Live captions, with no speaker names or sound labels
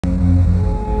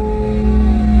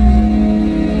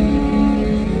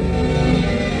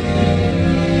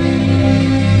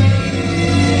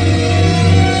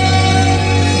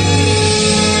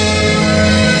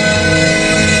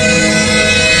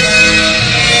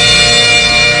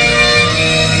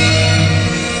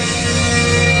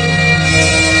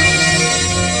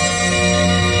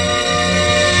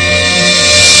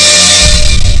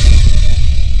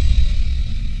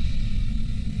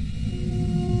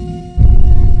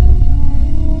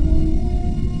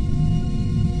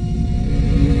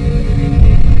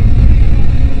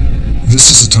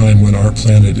time when our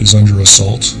planet is under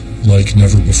assault like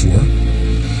never before,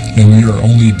 and we are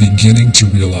only beginning to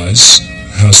realize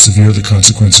how severe the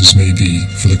consequences may be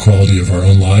for the quality of our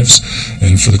own lives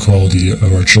and for the quality of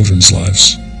our children's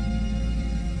lives.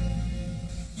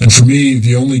 And for me,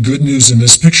 the only good news in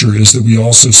this picture is that we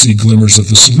also see glimmers of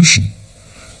the solution,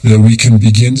 that we can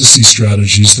begin to see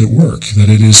strategies that work, that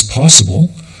it is possible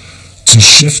to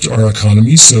shift our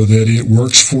economy so that it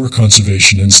works for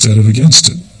conservation instead of against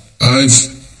it. I've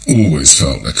always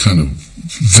felt a kind of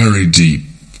very deep,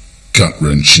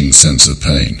 gut-wrenching sense of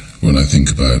pain when I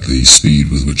think about the speed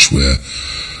with which we're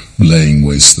laying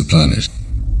waste to the planet.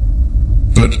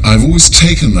 But I've always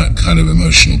taken that kind of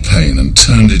emotional pain and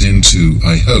turned it into,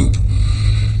 I hope,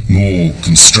 more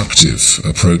constructive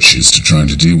approaches to trying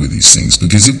to deal with these things.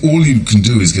 Because if all you can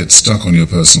do is get stuck on your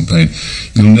personal pain,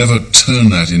 you'll never turn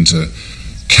that into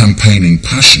campaigning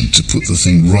passion to put the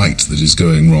thing right that is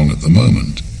going wrong at the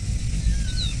moment.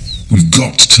 We've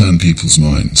got to turn people's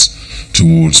minds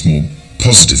towards more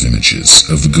positive images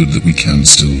of the good that we can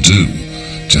still do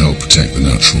to help protect the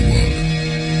natural world.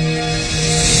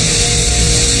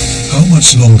 How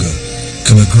much longer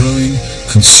can a growing,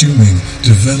 consuming,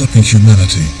 developing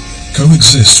humanity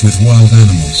coexist with wild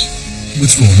animals,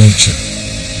 with raw nature?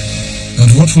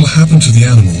 And what will happen to the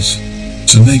animals,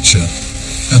 to nature,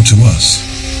 and to us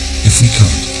if we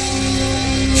can't?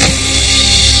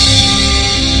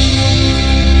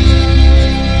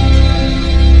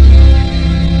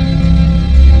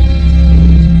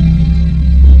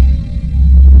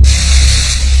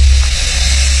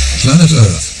 Planet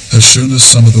Earth has shown us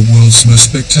some of the world's most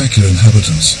spectacular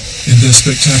inhabitants in their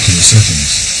spectacular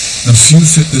settings, and few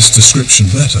fit this description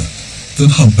better than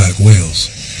humpback whales.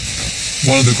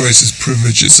 One of the greatest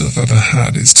privileges I've ever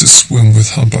had is to swim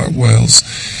with humpback whales.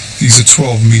 These are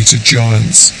 12-meter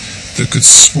giants that could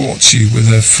swat you with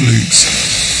their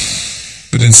flukes,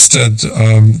 but instead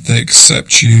they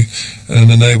accept you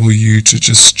and enable you to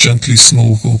just gently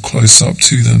snorkel close up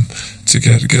to them to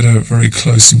get a very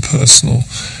close and personal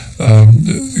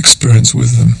experience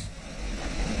with them.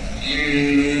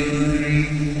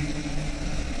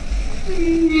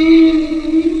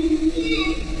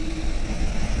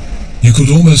 You could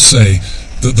almost say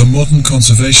that the modern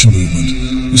conservation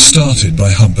movement was started by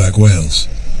humpback whales.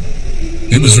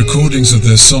 It was recordings of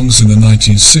their songs in the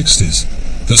 1960s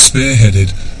that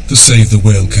spearheaded the Save the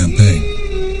Whale campaign.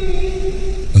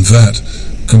 And that,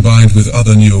 combined with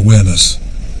other new awareness,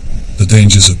 the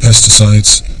dangers of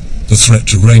pesticides, the threat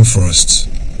to rainforests,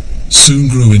 soon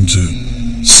grew into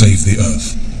Save the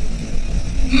Earth.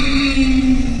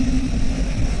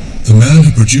 The man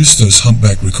who produced those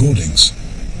humpback recordings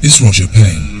is Roger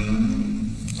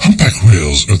Payne. Humpback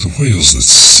whales are the whales that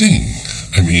sing.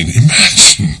 I mean,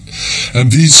 imagine.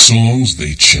 And these songs,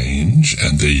 they change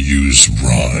and they use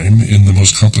rhyme in the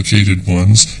most complicated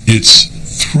ones. It's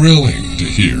thrilling to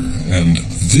hear, and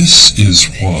this is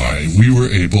why we were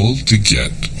able to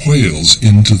get whales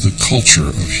into the culture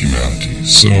of humanity.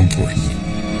 So important.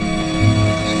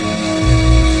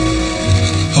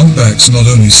 Humpbacks not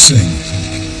only sing,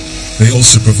 they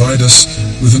also provide us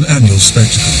with an annual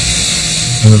spectacle,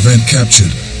 an event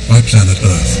captured by Planet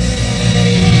Earth.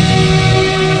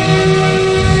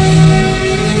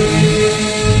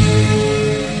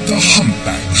 The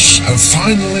humpbacks have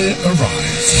finally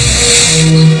arrived.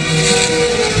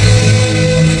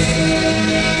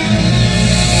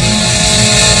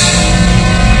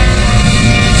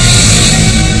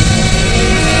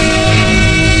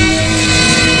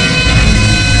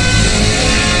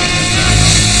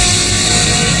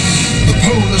 The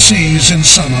polar seas in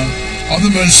summer are the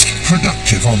most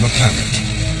productive on the planet,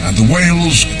 and the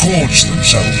whales gorge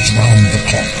themselves round the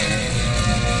clock.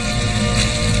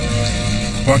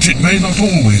 But it may not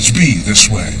always be this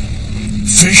way.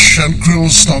 Fish and krill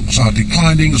stocks are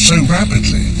declining so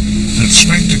rapidly that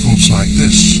spectacles like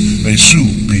this may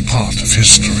soon be part of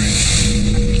history.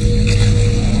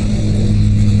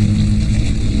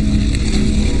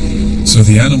 So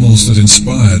the animals that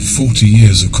inspired 40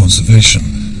 years of conservation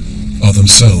are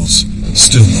themselves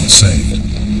still not saved.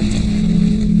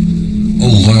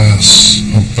 Alas,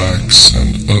 humpbacks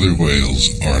and other whales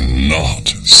are not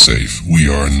safe. We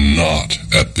are not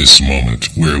at this moment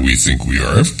where we think we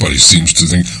are. Everybody seems to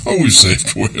think, oh, we've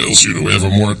saved whales, we have a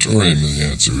moratorium, and the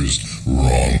answer is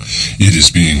wrong. It is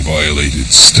being violated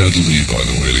steadily by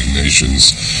the whaling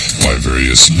nations, by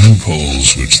various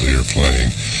loopholes which they are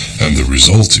playing, and the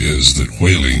result is that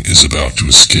whaling is about to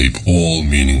escape all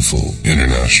meaningful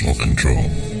international control.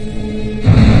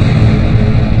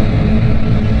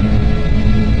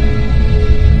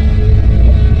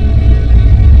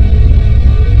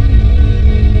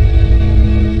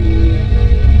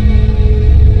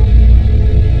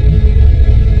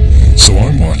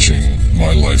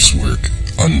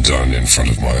 done in front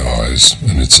of my eyes,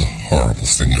 and it's a horrible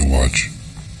thing to watch.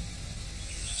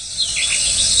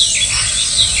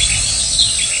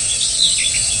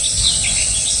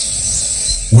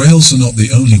 Whales are not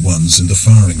the only ones in the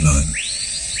firing line.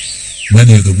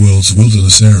 Many of the world's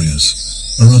wilderness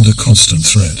areas are under constant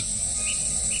threat.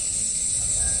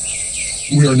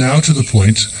 We are now to the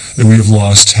point that we have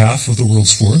lost half of the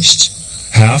world's forests,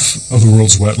 half of the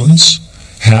world's wetlands,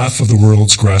 half of the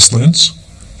world's grasslands.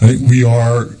 Right? We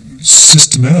are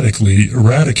systematically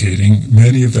eradicating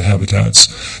many of the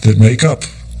habitats that make up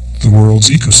the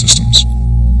world's ecosystems.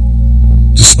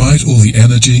 Despite all the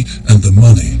energy and the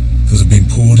money that have been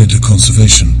poured into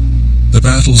conservation, the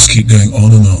battles keep going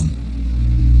on and on.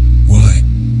 Why?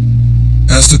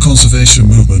 Has the conservation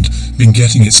movement been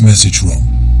getting its message wrong?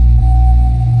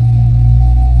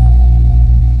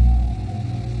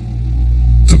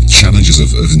 The challenges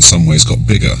have in some ways got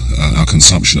bigger. Our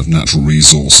consumption of natural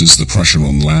resources, the pressure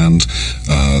on land,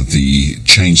 the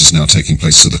changes now taking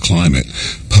place to the climate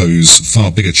pose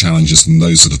far bigger challenges than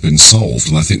those that have been solved.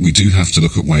 And I think we do have to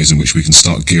look at ways in which we can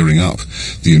start gearing up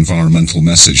the environmental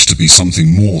message to be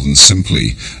something more than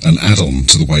simply an add-on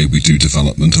to the way we do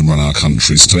development and run our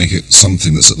countries, to make it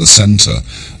something that's at the centre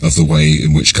of the way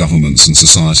in which governments and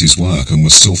societies work. And we're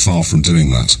still far from doing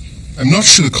that. I'm not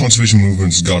sure the conservation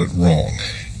movement's got it wrong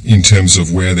in terms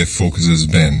of where their focus has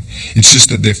been. It's just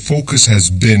that their focus has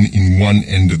been in one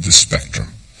end of the spectrum.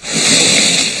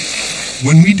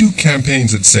 When we do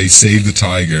campaigns that say save the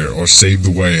tiger or save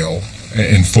the whale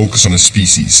and focus on a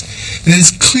species, that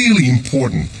is clearly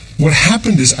important. What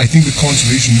happened is I think the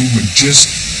conservation movement just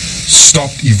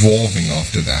stopped evolving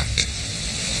after that.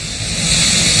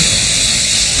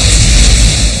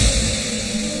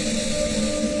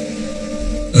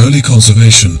 Early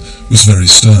conservation was very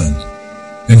stern,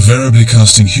 invariably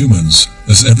casting humans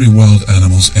as every wild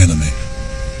animal's enemy.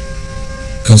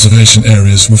 Conservation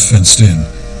areas were fenced in,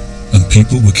 and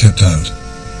people were kept out.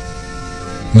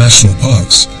 National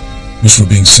parks, which were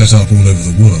being set up all over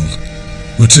the world,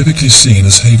 were typically seen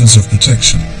as havens of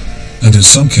protection, and in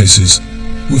some cases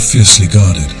were fiercely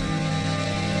guarded.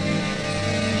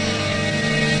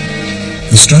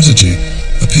 The strategy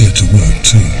appeared to work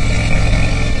too.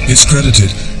 It's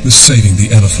credited with saving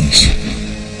the elephants.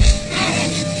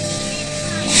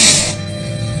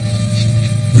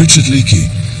 Richard Leakey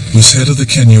was head of the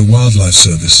Kenya Wildlife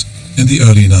Service in the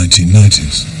early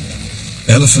 1990s.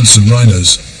 Elephants and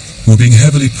rhinos were being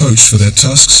heavily poached for their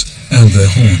tusks and their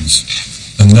horns,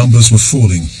 and numbers were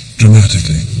falling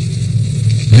dramatically.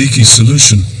 Leakey's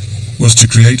solution was to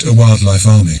create a wildlife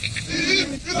army.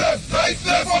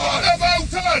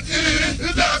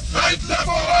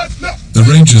 The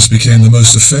Rangers became the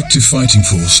most effective fighting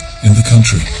force in the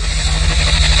country.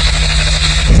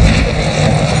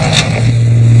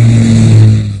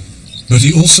 But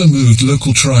he also moved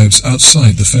local tribes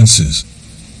outside the fences,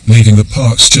 leaving the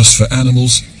parks just for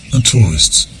animals and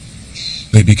tourists.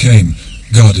 They became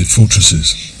guarded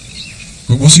fortresses.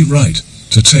 But was he right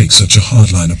to take such a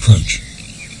hardline approach?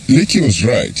 Leakey was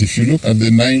right. If you look at the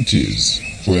 90s,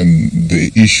 when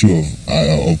the issue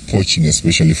of poaching,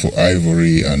 especially for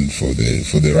ivory and for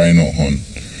the rhino horn,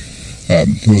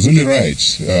 he was really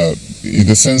right in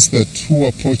the sense that who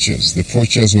were poachers? The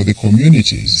poachers were the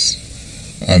communities,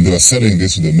 and they were selling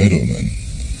this to the middlemen.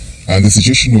 And the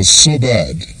situation was so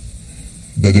bad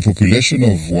that the population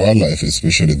of wildlife,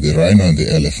 especially the rhino and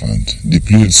the elephant,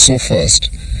 depleted so fast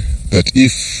that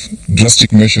if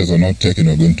drastic measures are not taken,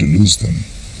 we're going to lose them.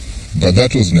 But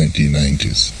that was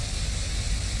 1990s.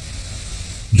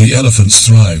 The elephants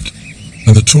thrived,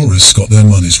 and the tourists got their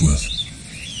money's worth.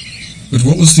 But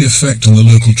what was the effect on the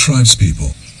local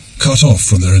tribespeople, cut off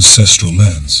from their ancestral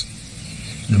lands?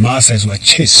 The Maasais were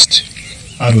chased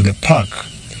out of the park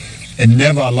and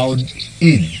never allowed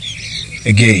in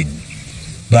again.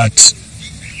 But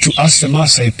to us, the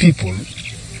Maasai people,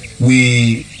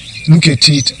 we look at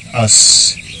it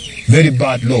as very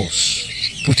bad laws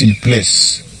put in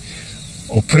place,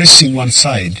 oppressing one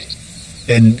side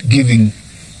and giving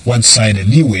one side a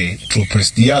leeway to oppress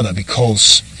the other,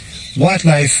 because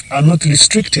wildlife are not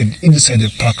restricted inside the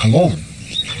park alone.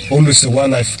 Always the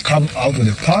wildlife come out of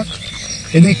the park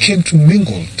and they came to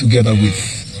mingle together with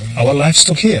our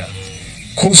livestock here,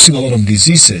 causing a lot of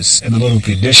diseases and a lot of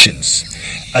predations.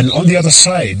 And on the other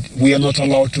side, we are not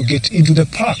allowed to get into the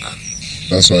park.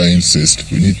 That's why I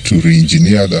insist we need to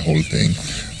re-engineer the whole thing.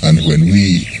 And when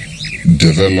we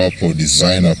develop or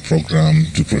design a program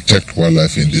to protect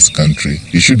wildlife in this country,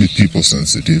 it should be people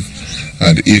sensitive.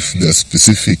 And if there are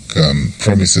specific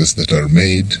promises that are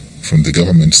made from the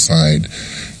government side,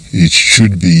 it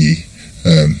should be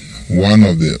one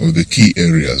of the key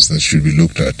areas that should be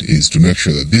looked at is to make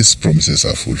sure that these promises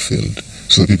are fulfilled,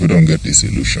 so that people don't get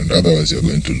disillusioned. Otherwise, you're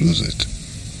going to lose it.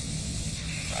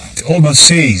 Allman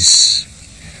says,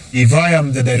 if I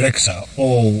am the director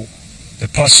or the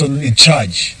person in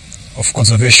charge of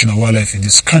conservation of wildlife in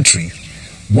this country,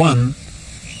 one,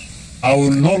 I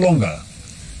will no longer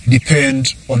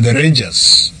depend on the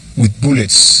rangers with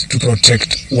bullets to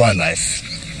protect wildlife,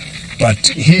 but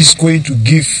he's going to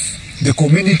give the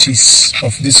communities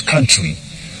of this country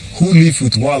who live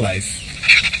with wildlife,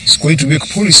 is going to make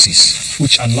policies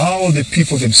which allow the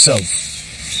people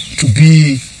themselves to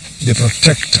be the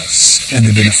protectors and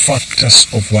the benefactors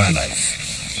of wildlife.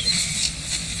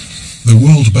 The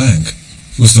World Bank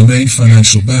was the main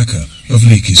financial backer of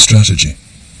Leakey's strategy.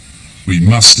 We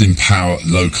must empower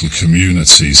local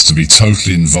communities to be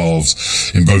totally involved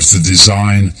in both the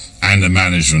design and the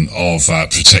management of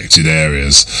protected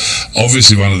areas.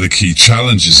 Obviously, one of the key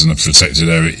challenges in a protected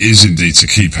area is indeed to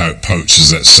keep out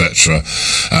poachers, etc.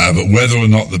 But whether or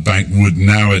not the bank would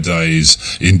nowadays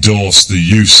endorse the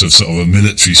use of sort of a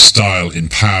military-style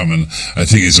empowerment, I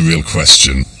think is a real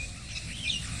question.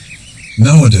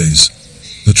 Nowadays,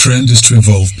 the trend is to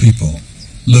involve people,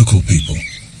 local people,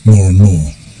 more and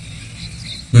more.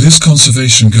 But is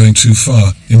conservation going too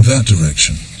far in that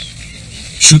direction?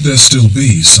 Should there still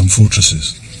be some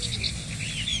fortresses?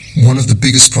 One of the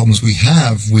biggest problems we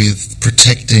have with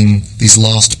protecting these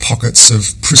last pockets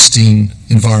of pristine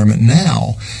environment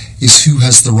now is who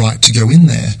has the right to go in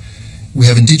there. We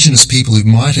have indigenous people who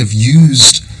might have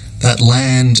used that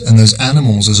land and those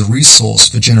animals as a resource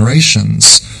for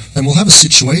generations, and we'll have a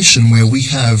situation where we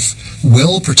have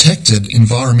well-protected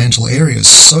environmental areas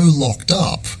so locked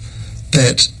up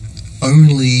that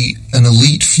only an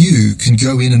elite few can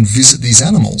go in and visit these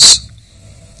animals.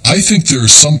 I think there are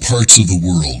some parts of the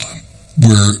world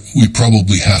where we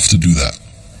probably have to do that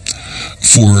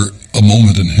for a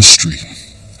moment in history.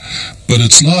 But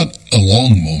it's not a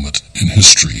long moment in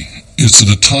history. It's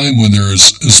at a time when there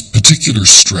is particular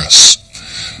stress.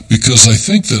 Because I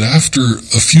think that after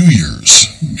a few years,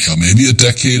 maybe a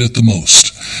decade at the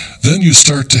most, then you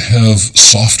start to have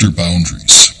softer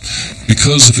boundaries.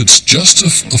 Because if it's just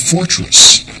a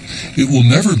fortress, it will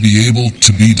never be able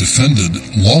to be defended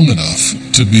long enough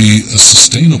to be a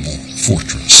sustainable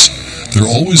fortress. There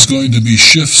are always going to be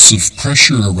shifts of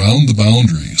pressure around the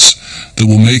boundaries that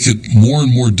will make it more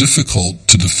and more difficult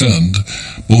to defend,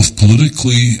 both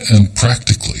politically and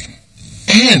practically.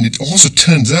 And it also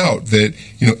turns out that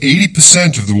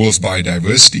 80% of the world's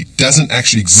biodiversity doesn't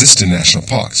actually exist in national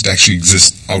parks. It actually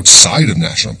exists outside of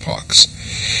national parks.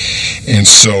 And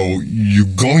so you're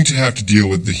going to have to deal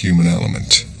with the human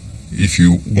element if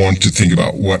you want to think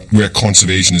about where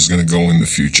conservation is going to go in the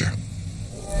future.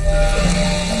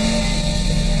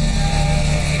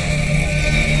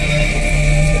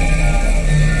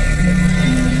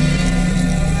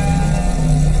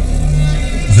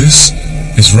 This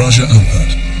is Raja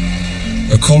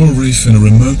Ampat, a coral reef in a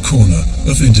remote corner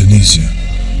of Indonesia.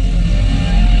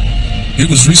 It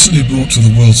was recently brought to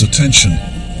the world's attention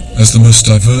as the most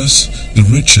diverse, the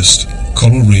richest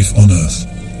coral reef on Earth.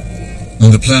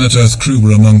 And the Planet Earth crew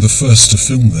were among the first to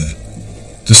film there,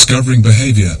 discovering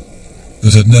behavior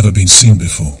that had never been seen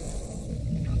before.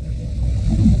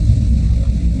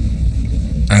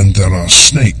 And there are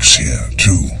snakes here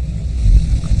too.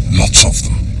 Lots of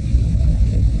them.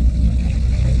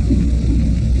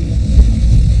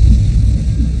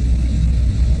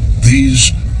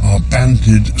 These are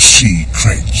banded sea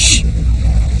kraits.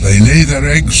 They lay their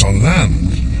eggs on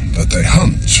land, but they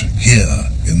hunt here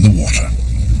in the water.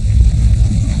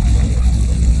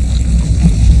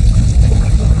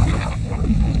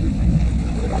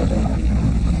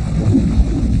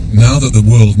 Now that the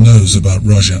world knows about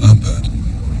Raja Ampat,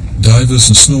 divers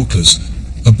and snorkelers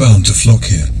are bound to flock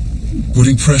here,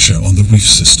 putting pressure on the reef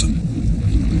system.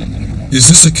 Is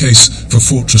this a case for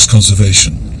fortress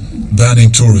conservation,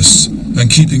 banning tourists and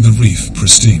keeping the reef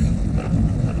pristine?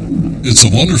 It's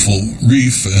a wonderful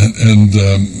reef, and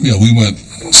we went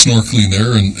snorkeling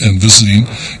there and visiting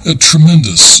a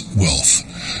tremendous wealth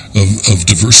of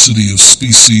diversity of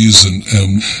species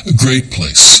and a great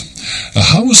place.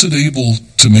 How was it able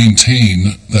to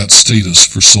maintain that status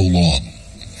for so long?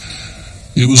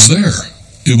 It was there.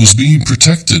 It was being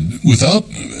protected without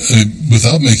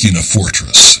making a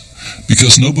fortress,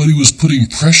 because nobody was putting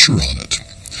pressure on it.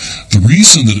 The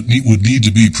reason that it would need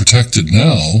to be protected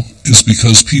now is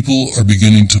because people are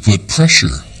beginning to put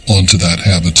pressure onto that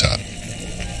habitat.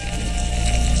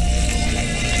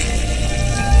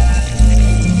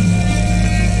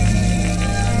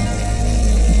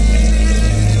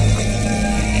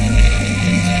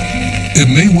 It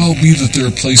may well be that there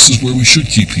are places where we should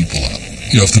keep people out.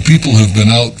 If the people have been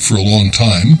out for a long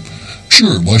time,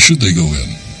 sure, why should they go in?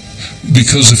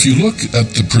 Because if you look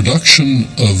at the production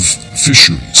of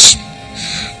fisheries,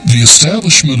 the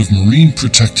establishment of marine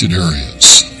protected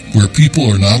areas where people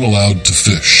are not allowed to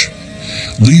fish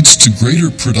leads to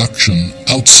greater production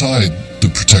outside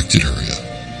the protected area.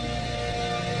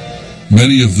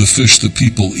 Many of the fish that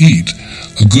people eat,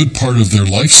 a good part of their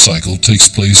life cycle takes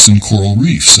place in coral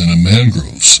reefs and in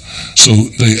mangroves. So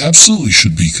they absolutely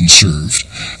should be conserved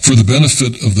for the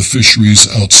benefit of the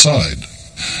fisheries outside.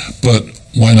 But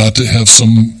why not to have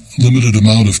some limited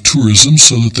amount of tourism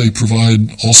so that they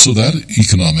provide also that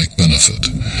economic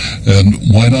benefit? And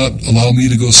why not allow me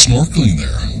to go snorkeling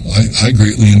there? I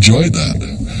greatly enjoyed that.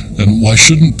 And why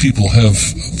shouldn't people have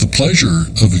the pleasure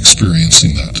of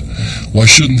experiencing that? Why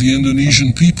shouldn't the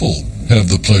Indonesian people have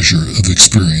the pleasure of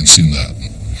experiencing that?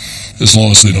 As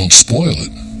long as they don't spoil it.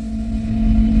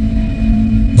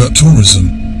 But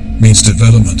tourism means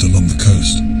development along the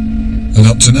coast. And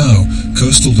up to now,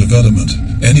 coastal development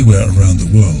anywhere around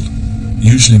the world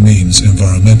usually means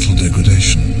environmental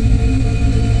degradation.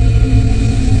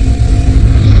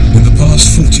 In the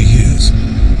past 40 years,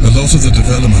 a lot of the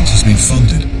development has been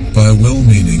funded by a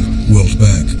well-meaning World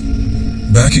Bank,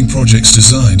 backing projects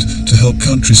designed to help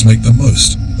countries make the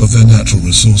most of their natural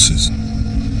resources.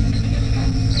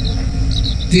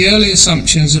 The early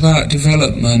assumptions about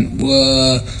development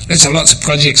were, let's have lots of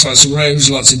projects, lots of roads,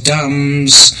 lots of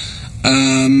dams.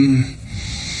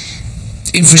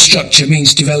 Infrastructure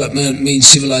means development, means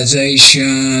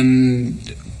civilization.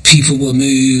 People were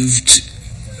moved.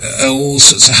 All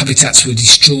sorts of habitats were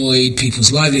destroyed.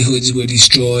 People's livelihoods were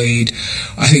destroyed.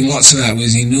 I think lots of that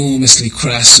was enormously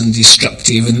crass and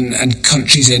destructive, and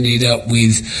countries ended up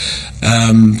with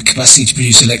capacity to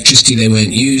produce electricity they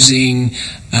weren't using,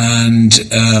 and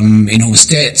enormous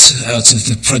debt out of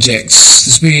the projects.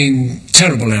 There's been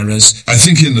terrible errors. I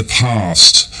think in the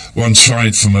past, one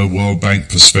tried from a World Bank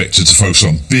perspective to focus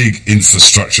on big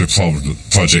infrastructure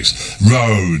projects,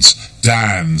 roads,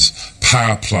 dams,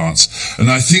 power plants, and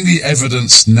I think the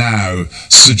evidence now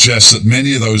suggests that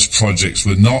many of those projects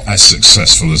were not as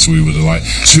successful as we would have liked.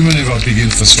 Too many of our big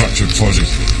infrastructure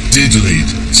projects did lead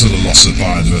to the loss of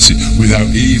biodiversity without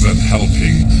even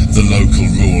helping the local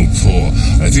rural poor.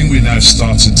 I think we're now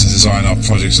starting to design our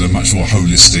projects in a much more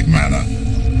holistic manner.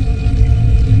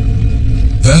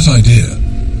 That idea,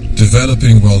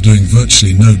 developing while doing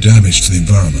virtually no damage to the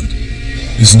environment,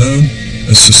 is known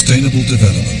as sustainable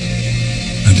development,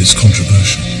 and is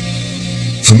controversial.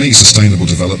 For me, sustainable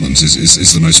development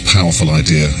is the most powerful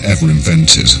idea ever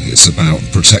invented. It's about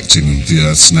protecting the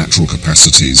Earth's natural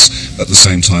capacities at the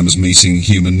same time as meeting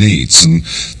human needs, and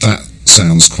that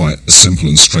sounds quite a simple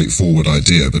and straightforward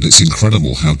idea, but it's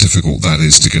incredible how difficult that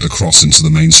is to get across into the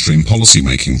mainstream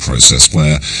policy-making process,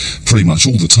 where pretty much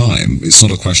all the time it's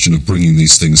not a question of bringing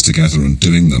these things together and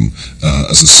doing them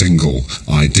as a single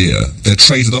idea. They're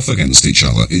traded off against each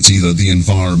other. It's either the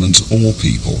environment or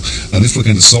people. And if we're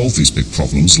going to solve these big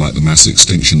problems like the mass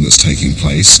extinction that's taking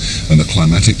place and the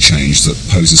climatic change that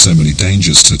poses so many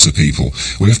dangers to people,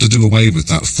 we have to do away with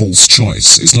that false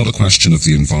choice. It's not a question of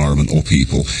the environment or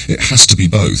people. It has to be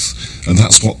both, and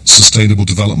that's what sustainable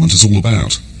development is all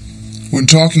about. When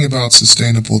talking about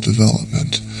sustainable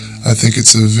development, I think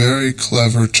it's a very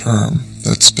clever term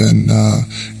that's been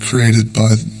created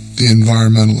by the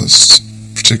environmentalists,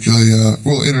 particularly,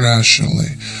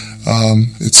 internationally.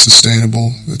 It's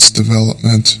sustainable, it's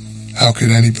development. How could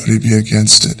anybody be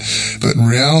against it? But in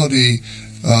reality,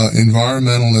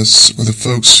 environmentalists, or the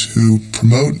folks who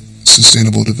promote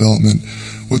sustainable development,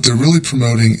 what they're really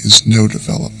promoting is no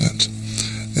development.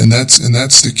 And that's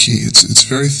the key. It's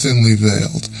very thinly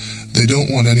veiled. They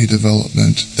don't want any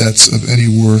development that's of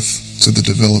any worth to the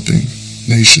developing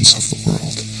nations of the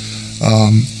world.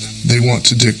 They want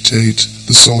to dictate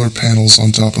the solar panels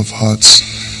on top of huts,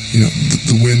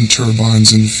 the wind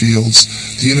turbines in fields,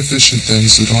 the inefficient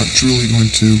things that aren't truly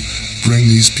going to bring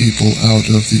these people out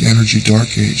of the energy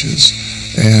dark ages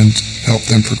and help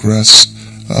them progress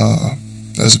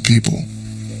as a people.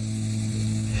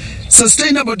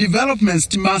 Sustainable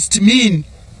development must mean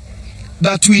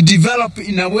that we develop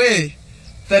in a way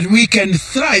that we can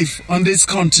thrive on this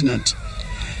continent.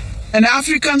 And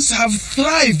Africans have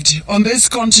thrived on this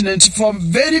continent for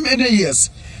very many years,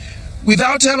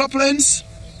 without aeroplanes,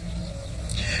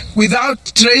 without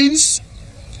trains,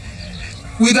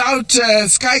 without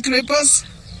skyscrapers,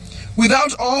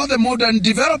 without all the modern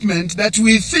development that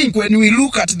we think when we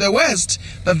look at the West,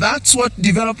 that's what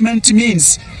development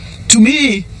means. To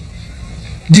me,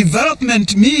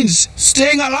 development means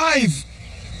staying alive,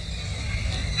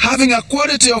 having a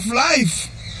quality of life,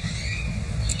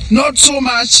 not so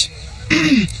much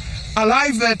a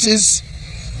life that is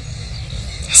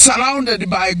surrounded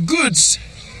by goods,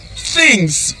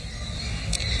 things,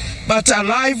 but a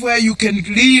life where you can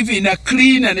live in a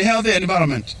clean and healthy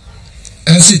environment.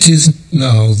 As it is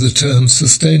now, the term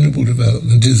sustainable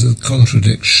development is a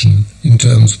contradiction in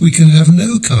terms we can have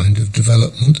no kind of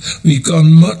development. We've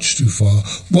gone much too far.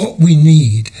 What we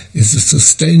need is a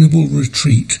sustainable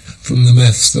retreat from the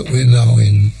mess that we're now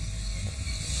in.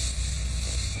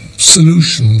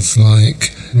 Solutions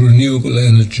like renewable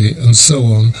energy and so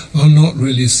on are not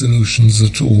really solutions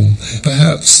at all.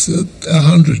 Perhaps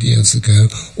 100 years ago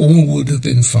all would have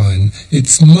been fine.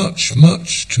 It's much,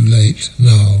 much too late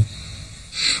now.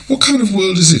 What kind of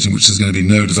world is it in which there's going to be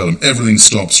no development? Everything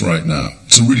stops right now.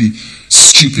 It's a really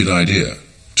stupid idea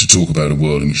to talk about a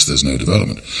world in which there's no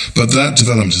development. But that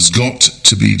development has got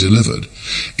to be delivered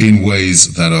in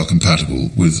ways that are compatible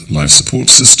with life support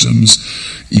systems,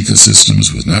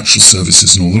 ecosystems, with natural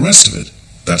services and all the rest of it.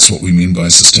 That's what we mean by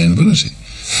sustainability.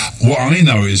 What I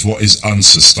know is what is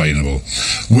unsustainable.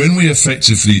 When we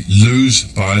effectively lose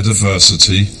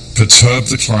biodiversity, perturb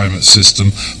the climate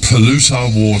system, pollute our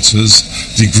waters,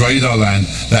 degrade our land,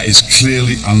 that is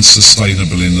clearly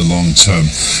unsustainable in the long term.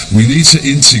 We need to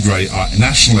integrate our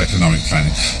national economic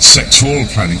planning, sectoral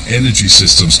planning, energy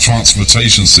systems,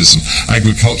 transportation systems,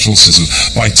 agricultural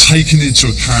systems, by taking into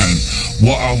account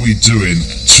what are we doing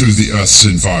to the Earth's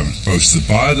environment, both the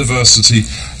biodiversity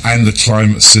and the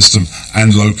climate system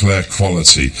and local air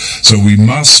quality. So we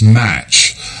must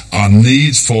match our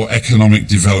need for economic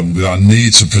development with our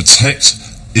need to protect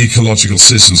ecological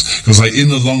systems, because they, in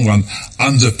the long run,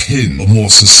 underpin a more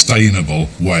sustainable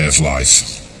way of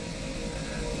life.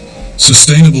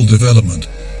 Sustainable development,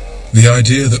 the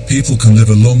idea that people can live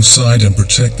alongside and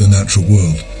protect the natural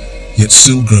world, yet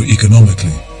still grow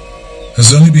economically,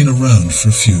 has only been around for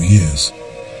a few years.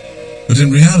 But in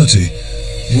reality,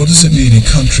 what does it mean in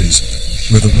countries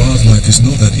where the wildlife is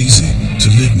not that easy to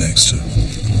live next to?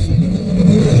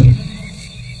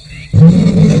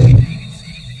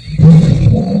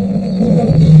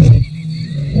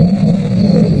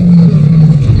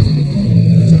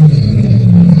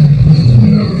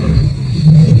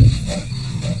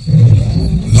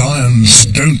 Lions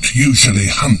don't usually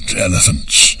hunt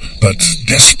elephants, but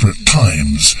desperate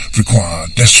times require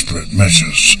desperate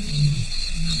measures.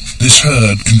 This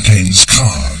herd contains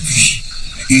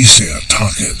calves, easier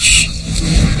targets.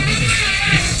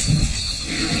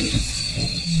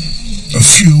 A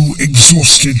few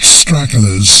exhausted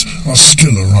stragglers are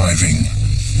still arriving.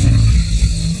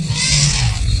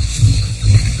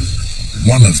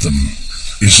 One of them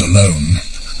is alone.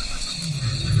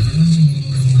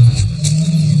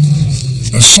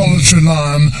 A solitary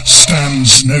lion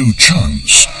stands no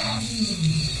chance,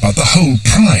 but the whole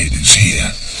pride is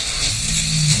here.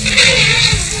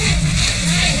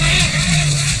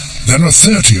 There are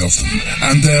 30 of them,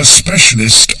 and they're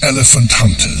specialist elephant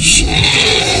hunters.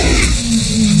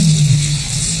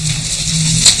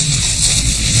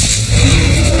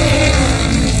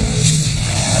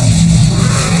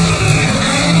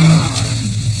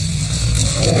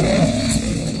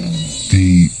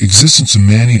 The existence of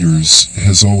man-eaters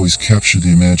has always captured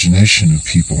the imagination of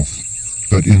people.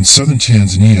 But in southern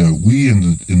Tanzania, we in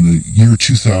the year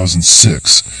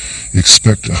 2006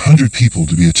 expect 100 people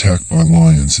to be attacked by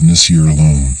lions in this year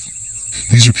alone.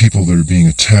 These are people that are being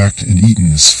attacked and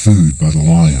eaten as food by the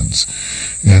lions.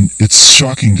 And it's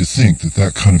shocking to think that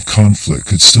that kind of conflict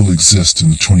could still exist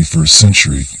in the 21st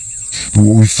century. But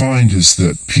what we find is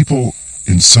that people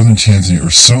in southern Tanzania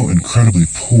are so incredibly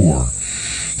poor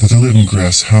that they live in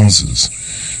grass houses.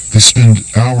 They spend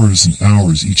hours and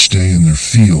hours each day in their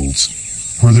fields,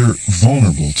 where they're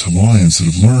vulnerable to lions that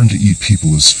have learned to eat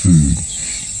people as food.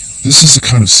 This is the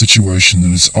kind of situation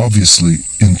that is obviously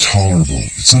intolerable.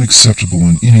 It's unacceptable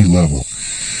on any level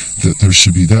that there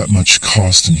should be that much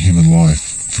cost in human life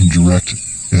from direct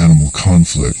animal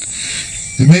conflict.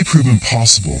 It may prove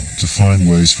impossible to find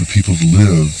ways for people to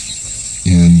live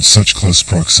in such close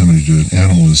proximity to an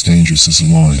animal as dangerous as a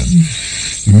lion.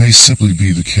 It may simply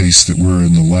be the case that we're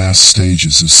in the last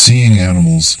stages of seeing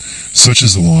animals such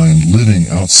as the lion living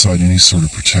outside any sort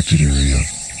of protected area.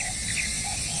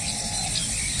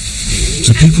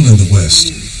 To people in the West,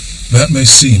 that may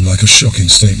seem like a shocking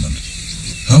statement.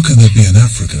 How can there be an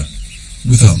Africa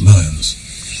without lions?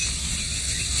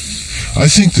 I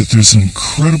think that there's an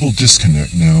incredible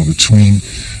disconnect now between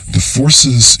the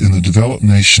forces in the developed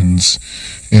nations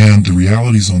and the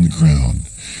realities on the ground.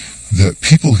 That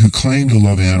people who claim to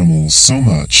love animals so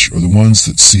much are the ones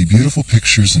that see beautiful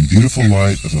pictures and beautiful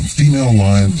light of a female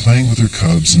lion playing with her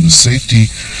cubs in the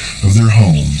safety of their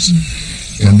homes.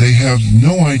 And they have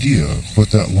no idea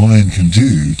what that lion can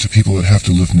do to people that have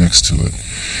to live next to it.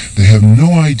 They have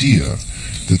no idea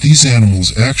that these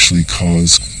animals actually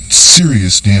cause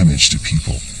serious damage to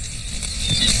people.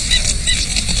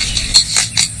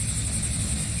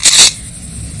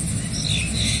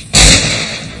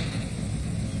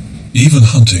 Even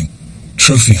hunting,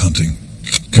 trophy hunting,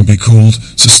 can be called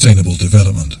sustainable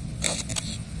development.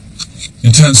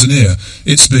 In Tanzania,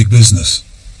 it's big business,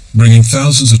 bringing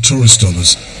thousands of tourist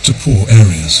dollars to poor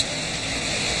areas.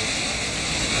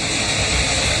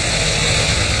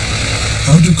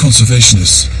 How do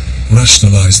conservationists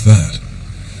rationalize that?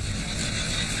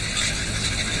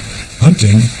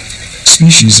 Hunting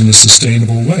species in a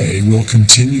sustainable way will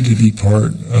continue to be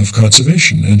part of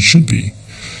conservation and should be.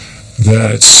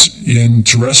 That in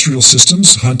terrestrial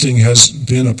systems, hunting has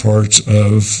been a part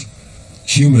of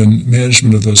human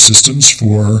management of those systems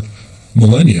for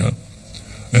millennia.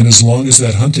 And as long as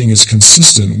that hunting is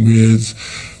consistent with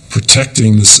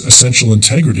protecting the essential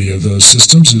integrity of those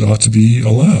systems, it ought to be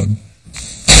allowed.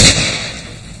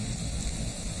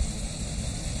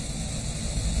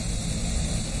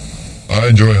 I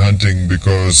enjoy hunting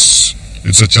because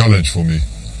it's a challenge for me.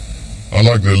 I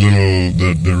like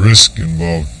the risk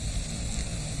involved.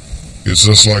 It's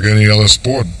just like any other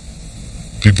sport.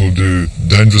 People do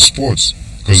dangerous sports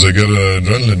because they get an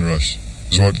adrenaline rush.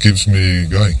 It's what keeps me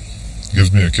going,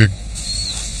 gives me a kick.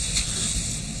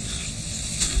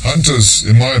 Hunters,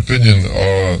 in my opinion,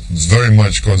 are very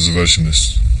much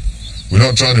conservationists. We're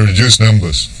not trying to reduce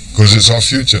numbers because it's our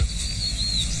future.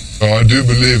 I do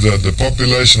believe that the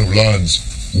population of lions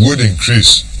would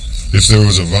increase if there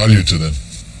was a value to them.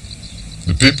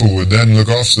 The people would then look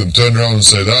after them, turn around and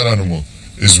say that animal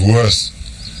is worth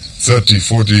 30,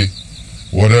 40,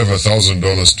 whatever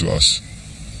 $1,000 to us.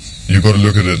 You've got to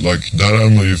look at it like that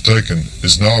animal you've taken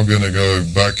is now going to go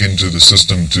back into the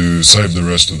system to save the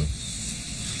rest of them.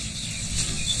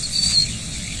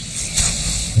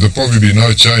 There'll probably be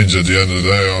no change at the end of the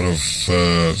day out of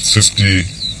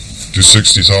 $50,000 to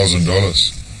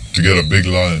 $60,000 to get a big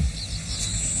lion.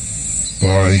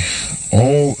 By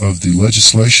all of the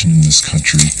legislation in this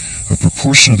country, a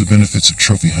proportion of the benefits of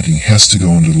trophy hunting has to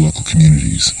go into the local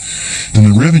communities. And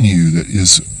the revenue that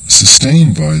is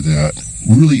sustained by that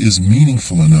really is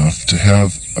meaningful enough to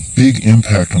have a big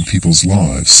impact on people's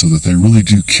lives so that they really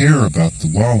do care about the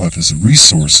wildlife as a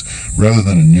resource rather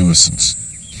than a nuisance.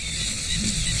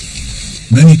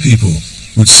 Many people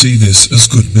would see this as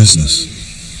good business,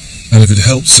 and if it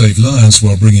helps save lions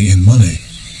while bringing in money,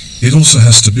 it also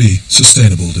has to be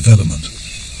sustainable development.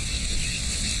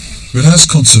 But as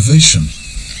conservation,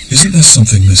 isn't there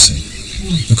something missing?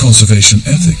 The conservation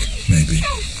ethic, maybe.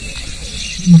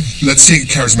 Let's take a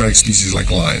charismatic species like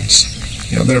lions.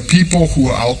 You know, there are people who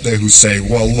are out there who say,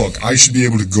 well, look, I should be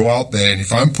able to go out there, and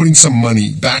if I'm putting some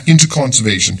money back into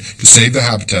conservation to save the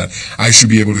habitat, I should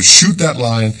be able to shoot that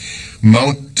lion,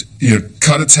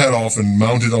 cut its head off and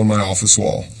mount it on my office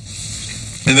wall.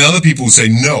 And then other people who say,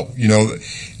 no,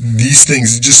 these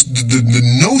things, just the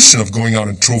notion of going out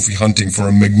and trophy hunting for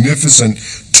a magnificent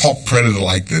top predator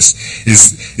like this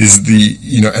is the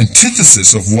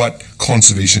antithesis of what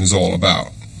conservation is all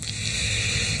about.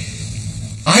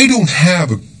 I don't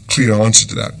have a clear answer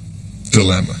to that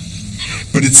dilemma,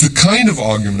 but it's the kind of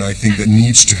argument I think that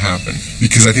needs to happen,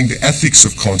 because I think the ethics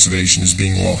of conservation is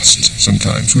being lost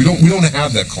sometimes. We don't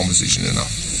have that conversation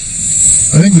enough.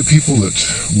 I think the people that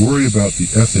worry about the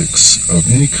ethics of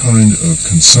any kind of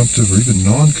consumptive or even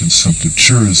non-consumptive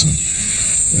tourism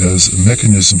as a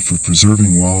mechanism for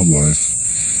preserving wildlife,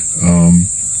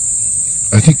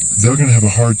 I think they're going to have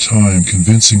a hard time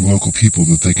convincing local people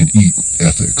that they can eat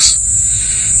ethics.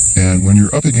 And when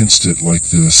you're up against it like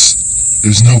this,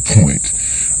 there's no point.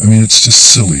 I mean, it's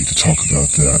just silly to talk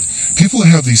about that. People that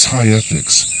have these high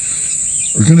ethics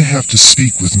are going to have to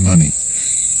speak with money.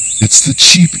 It's the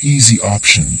cheap, easy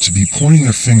option to be pointing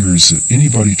their fingers at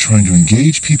anybody trying to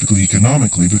engage people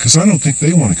economically, because I don't think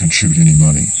they want to contribute any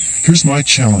money. Here's my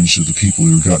challenge to the people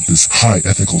who got this high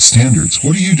ethical standards.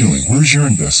 What are you doing? Where's your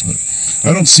investment?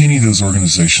 I don't see any of those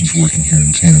organizations working here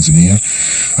in Tanzania.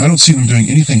 I don't see them doing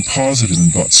anything positive in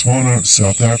Botswana,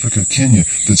 South Africa, Kenya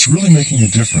that's really making a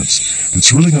difference,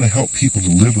 that's really going to help people to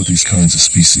live with these kinds of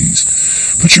species.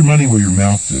 Put your money where your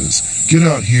mouth is. Get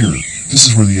out here. This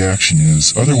is where the action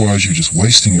is. Otherwise, you're just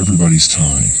wasting everybody's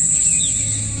time.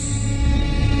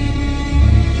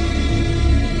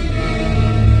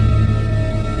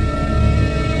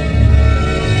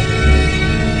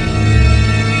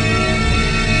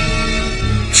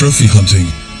 Trophy hunting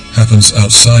happens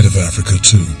outside of Africa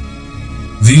too.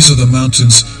 These are the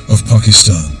mountains of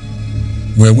Pakistan,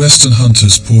 where Western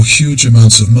hunters pour huge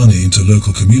amounts of money into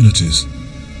local communities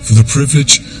for the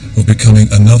privilege of becoming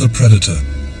another predator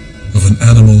of an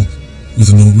animal with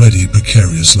an already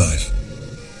precarious life.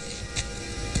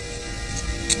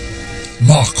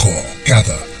 Markhor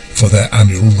gather for their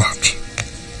annual rout.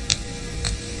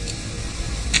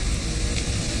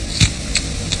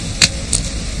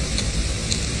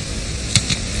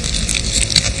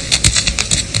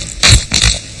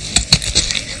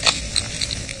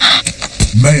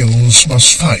 Males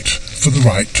must fight for the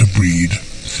right to breed,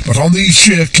 but on these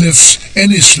sheer cliffs,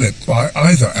 any slip by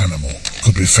either animal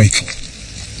could be fatal.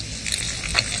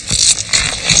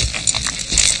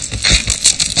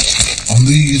 On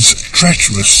these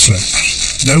treacherous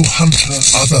slopes, no hunter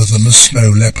other than the snow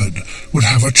leopard would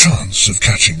have a chance of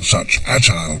catching such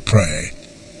agile prey.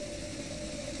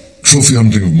 Trophy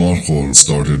hunting of Markhor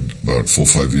started about 4 or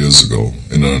 5 years ago,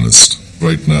 in earnest.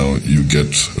 Right now, you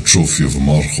get a trophy of a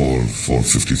Markhor for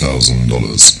 $50,000.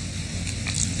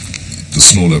 The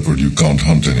snow leopard you can't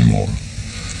hunt anymore.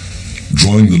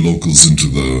 Drawing the locals into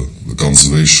the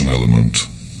conservation element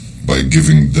by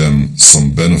giving them some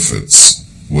benefits,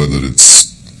 whether it's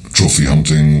trophy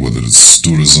hunting, whether it's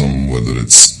tourism, whether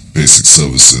it's basic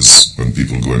services when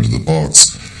people go into the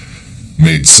parks,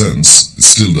 made sense. It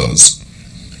still does.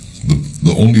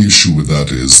 The only issue with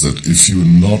that is that if you're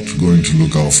not going to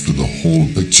look after the whole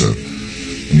picture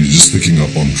and you're just picking up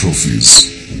on trophies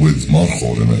with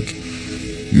Markhor in it,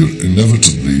 you're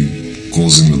inevitably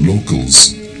causing the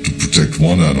locals to protect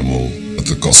one animal at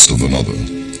the cost of another.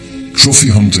 Trophy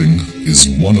hunting is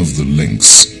one of the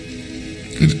links.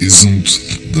 It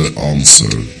isn't the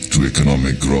answer to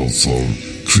economic growth or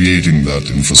creating that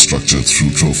infrastructure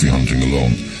through trophy hunting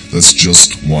alone. That's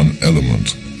just one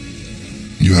element.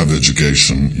 You have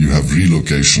education, you have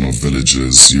relocation of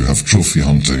villages, you have trophy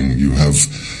hunting, you have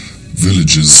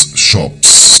villages, shops,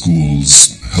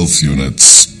 schools, health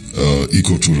units,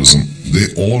 ecotourism. They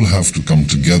all have to come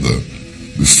together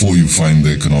before you find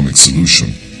the economic solution.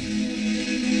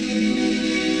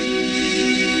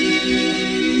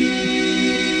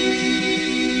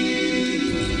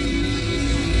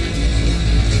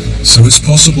 So it's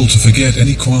possible to forget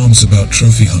any qualms about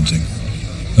trophy hunting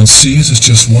and see it as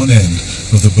just one end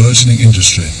of the burgeoning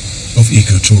industry of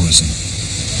ecotourism.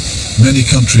 Many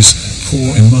countries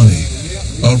poor in money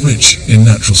are rich in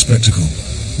natural spectacle,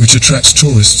 which attracts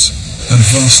tourists and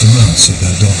vast amounts of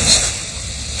their dollars.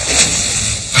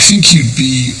 I think you'd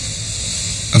be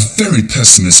a very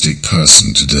pessimistic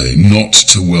person today not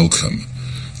to welcome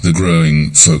the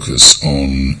growing focus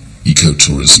on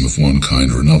ecotourism of one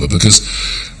kind or another, because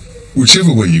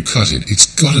whichever way you cut it, it's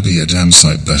got to be a damn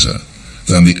sight better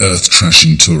than the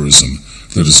earth-trashing tourism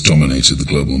that has dominated the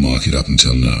global market up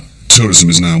until now. Tourism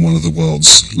is now one of the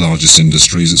world's largest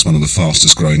industries. It's one of the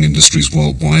fastest growing industries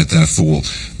worldwide. Therefore,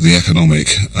 the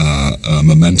economic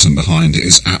momentum behind it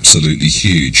is absolutely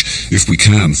huge. If we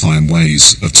can find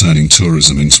ways of turning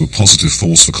tourism into a positive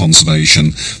force for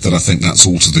conservation, then I think that's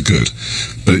all to the good.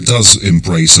 But it does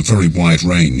embrace a very wide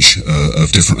range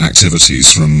of different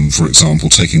activities, from, for example,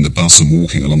 taking the bus and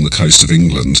walking along the coast of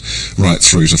England, right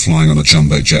through to flying on a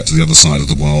jumbo jet to the other side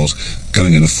of the world,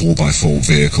 going in a 4x4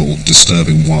 vehicle,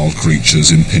 disturbing wild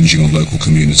creatures, impinging on local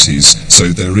communities. So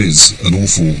there is an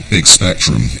awful big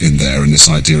spectrum in there in this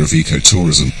idea of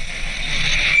ecotourism.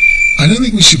 I don't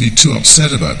think we should be too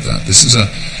upset about that. This is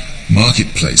a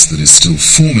marketplace that is still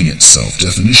forming itself.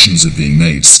 Definitions are being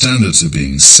made, standards are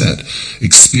being set,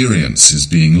 experience is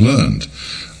being learned.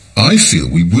 I feel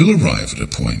we will arrive at a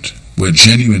point where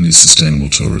genuinely sustainable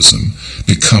tourism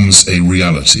becomes a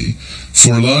reality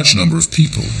for a large number of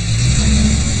people.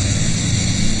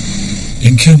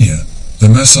 In Kenya, the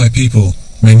Maasai people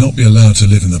may not be allowed to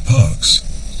live in the parks,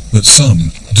 but some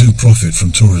do profit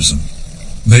from tourism.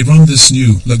 They run this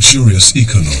new luxurious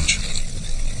eco-lodge.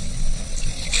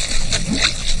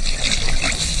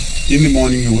 In the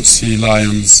morning you would see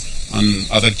lions and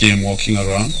other game walking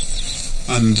around,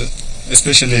 and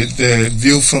especially the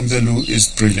view from the loo is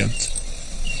brilliant.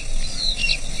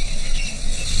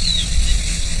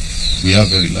 We are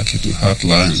very lucky to have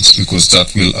lions because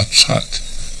that will attract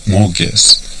more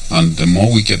guests, and the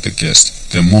more we get the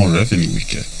guests, the more revenue we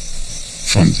get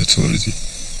from the tourism.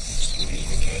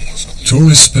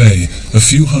 Tourists pay a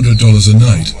few $100s a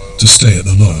night to stay at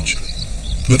the lodge,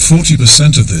 but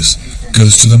 40% of this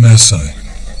goes to the Maasai,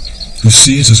 who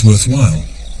see it as worthwhile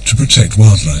to protect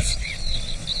wildlife.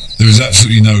 There is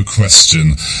absolutely no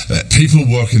question that people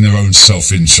work in their own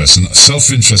self-interest, and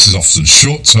self-interest is often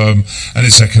short-term and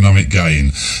it's economic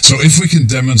gain. So if we can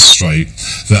demonstrate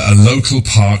that a local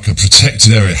park, a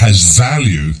protected area, has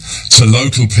value to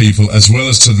local people as well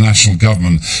as to the national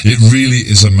government, it really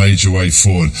is a major way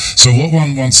forward. So what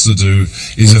one wants to do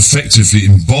is effectively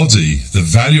embody the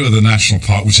value of the national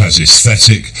park, which has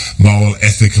aesthetic, moral,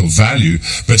 ethical value,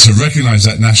 but to recognise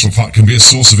that national park can be a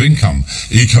source of income,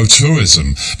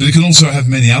 ecotourism, but it can also have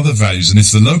many other values, and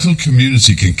if the local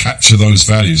community can capture those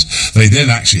values, they then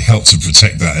actually help to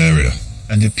protect that area.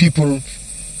 And the people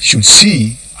should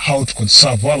see how to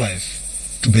conserve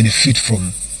wildlife to benefit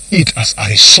from it as a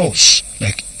resource,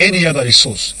 like any other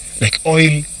resource, like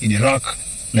oil in Iraq,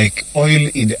 like oil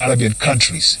in the Arabian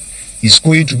countries, is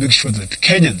going to make sure that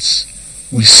Kenyans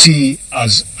will see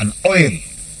as an oil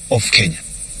of Kenya.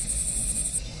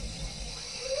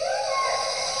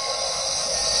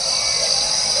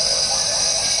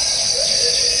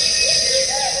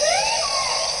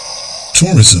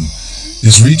 Tourism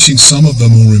is reaching some of the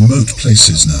more remote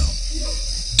places now.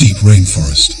 Deep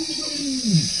rainforest.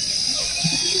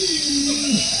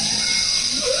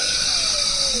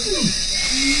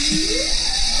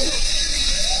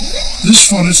 This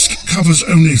forest covers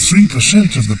only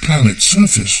 3% of the planet's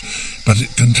surface, but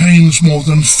it contains more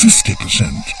than 50%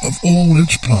 of all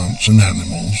its plants and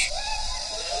animals.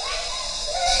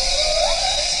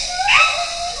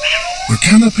 The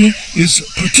canopy is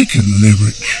particularly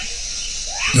rich.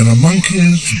 There are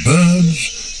monkeys,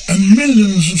 birds, and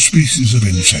millions of species of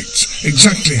insects.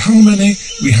 Exactly how many,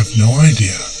 we have no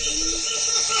idea.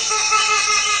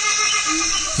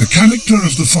 The character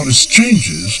of the forest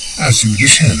changes as you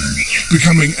descend,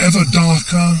 becoming ever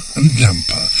darker and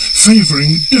damper,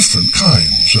 favouring different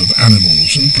kinds of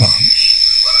animals and plants.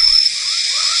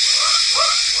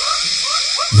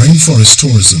 Rainforest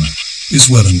tourism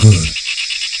is well and good,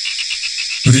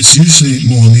 but it's usually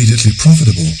more immediately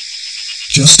profitable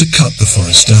just to cut the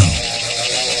forest down.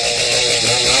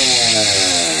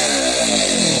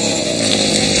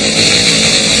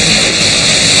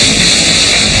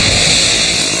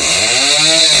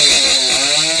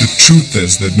 The truth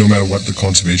is that no matter what the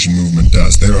conservation movement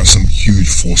does, there are some huge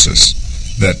forces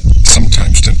that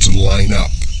sometimes tend to line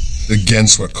up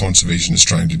against what conservation is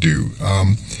trying to do.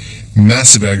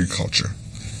 Massive agriculture,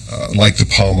 like the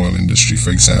palm oil industry, for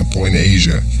example, in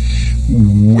Asia,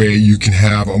 where you can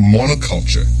have a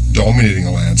monoculture dominating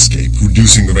a landscape,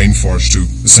 reducing the rainforest to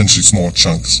essentially small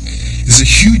chunks, is a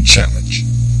huge challenge.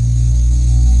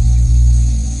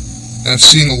 I've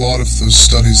seen a lot of those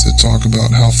studies that talk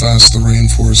about how fast the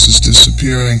rainforest is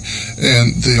disappearing,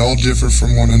 and they all differ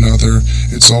from one another.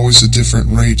 It's always a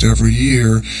different rate every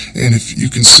year, and if you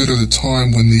consider the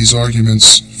time when these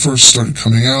arguments first started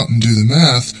coming out and do the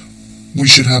math, we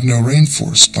should have no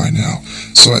rainforest by now.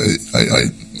 So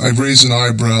I raise an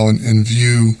eyebrow and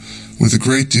view with a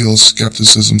great deal of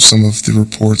skepticism some of the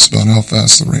reports about how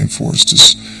fast the rainforest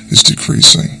is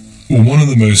decreasing. Well, one of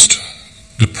the most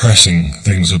depressing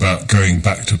things about going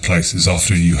back to places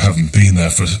after you haven't been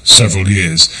there for several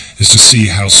years is to see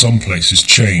how some places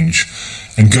change.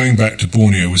 And going back to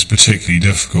Borneo was particularly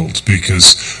difficult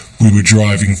because we were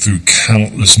driving through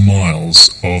countless miles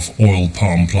of oil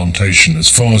palm plantation. As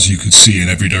far as you could see in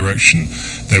every direction,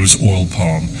 there was oil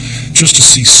palm. Just to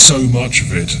see so much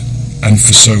of it and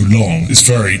for so long is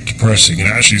very depressing, and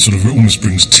actually sort of almost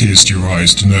brings tears to your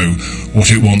eyes to know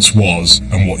what it once was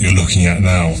and what you're looking at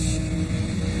now.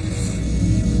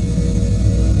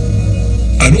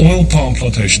 An oil palm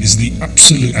plantation is the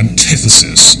absolute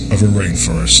antithesis of a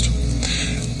rainforest.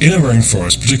 In a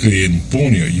rainforest, particularly in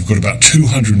Borneo, you've got about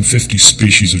 250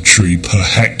 species of tree per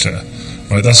hectare.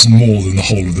 Right? That's more than the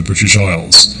whole of the British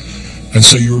Isles. And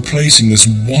so you're replacing this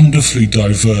wonderfully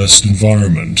diverse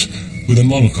environment with a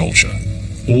monoculture,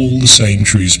 all the same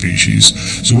tree species.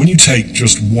 So when you take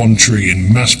just one tree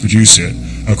and mass produce it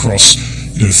across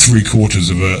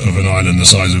 3/4 of an island the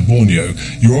size of Borneo,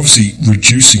 you're obviously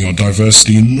reducing your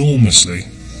diversity enormously.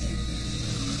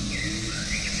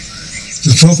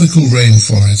 The tropical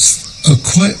rainforests are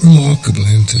quite remarkable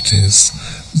entities.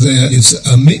 There is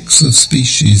a mix of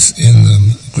species in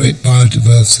them, great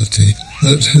biodiversity,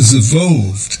 that has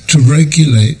evolved to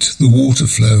regulate the water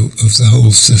flow of the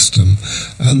whole system,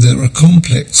 and there are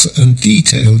complex and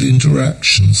detailed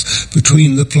interactions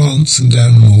between the plants and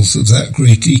animals of that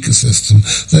great ecosystem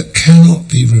that cannot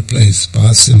be replaced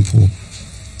by a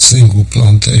single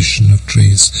plantation of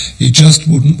trees. It just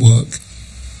wouldn't work.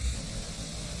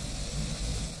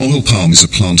 Oil palm is a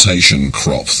plantation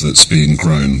crop that's being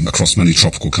grown across many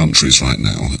tropical countries right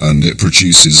now, and it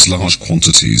produces large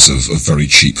quantities of very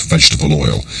cheap vegetable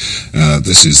oil.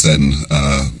 This is then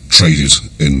traded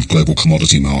in global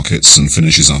commodity markets and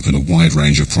finishes up in a wide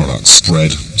range of products: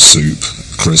 bread, soup,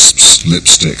 crisps,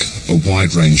 lipstick. A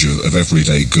wide range of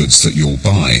everyday goods that you'll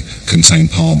buy contain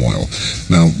palm oil.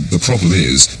 Now, the problem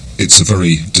is, it's a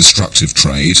very destructive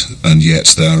trade, and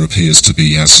yet there appears to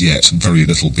be, as yet, very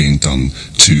little being done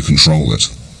to control it.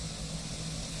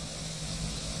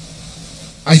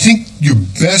 I think your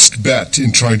best bet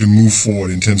in trying to move forward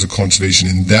in terms of conservation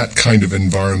in that kind of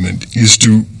environment is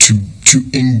to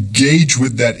engage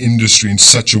with that industry in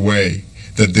such a way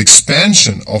that the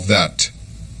expansion of that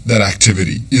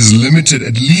activity is limited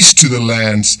at least to the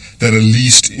lands that are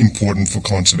least important for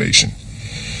conservation.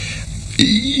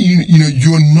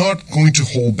 You're not going to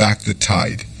hold back the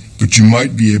tide, but you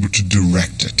might be able to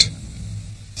direct it.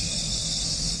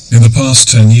 In the past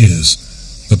 10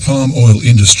 years, the palm oil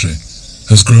industry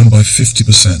has grown by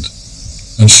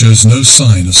 50% and shows no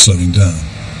sign of slowing down.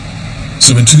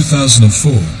 So in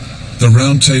 2004, the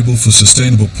Roundtable for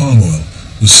Sustainable Palm Oil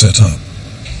was set up.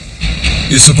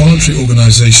 It's a voluntary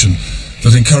organization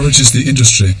that encourages the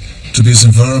industry to be as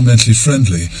environmentally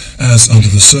friendly as, under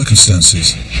the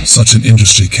circumstances, such an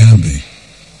industry can be.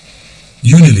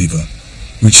 Unilever,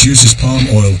 which uses palm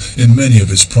oil in many of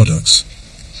its products,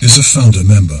 is a founder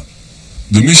member.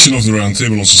 The mission of the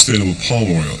Roundtable on Sustainable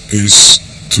Palm Oil is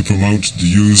to promote the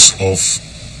use of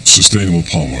sustainable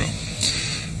palm oil.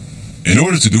 In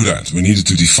order to do that, we needed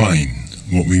to define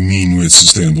what we mean with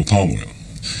sustainable palm oil.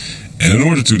 And in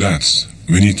order to do that,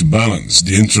 we need to balance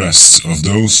the interests of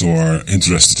those who are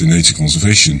interested in nature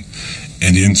conservation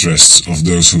and the interests of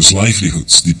those whose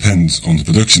livelihoods depend on the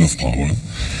production of palm oil,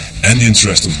 and the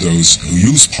interest of those who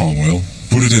use palm oil,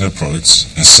 put it in their products,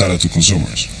 and sell it to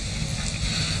consumers.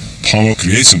 Palm oil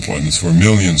creates employment for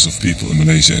millions of people in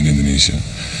Malaysia and Indonesia.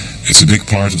 It's a big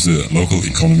part of the local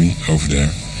economy over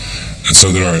there. And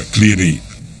so there are clearly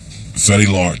very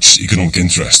large economic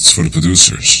interests for the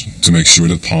producers to make sure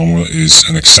that palm oil is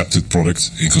an accepted product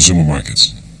in consumer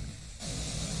markets.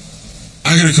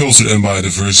 Agriculture and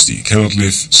biodiversity cannot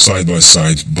live side by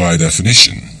side by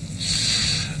definition.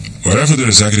 Wherever there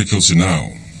is agriculture now,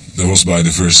 there was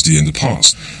biodiversity in the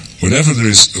past. Wherever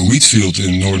there is a wheat field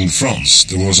in northern France,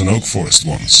 there was an oak forest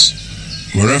once.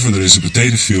 Wherever there is a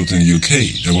potato field in the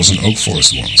UK, there was an oak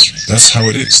forest once. That's how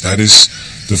it is. That is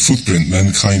the footprint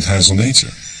mankind has on nature.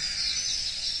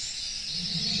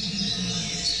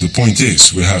 The point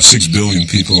is, we have 6 billion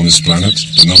people on this planet.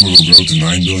 The number will grow to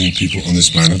 9 billion people on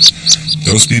this planet.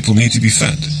 Those people need to be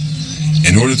fed.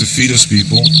 In order to feed those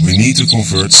people, we need to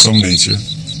convert some nature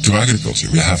to agriculture.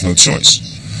 We have no choice.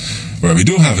 Where we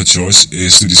do have a choice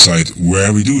is to decide where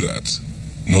we do that.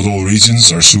 Not all regions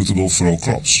are suitable for all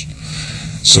crops.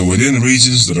 So within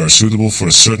regions that are suitable for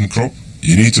a certain crop,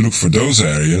 you need to look for those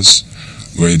areas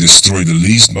where you destroy the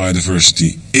least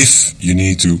biodiversity if you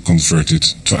need to convert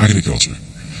it to agriculture.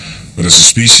 But as a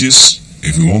species,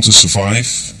 if we want to survive,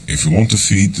 if we want to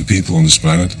feed the people on this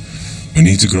planet, we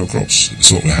need to grow crops.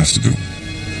 That's what we have to do.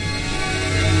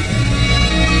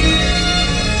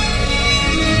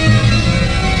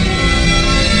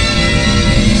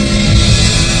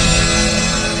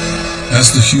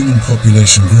 As the human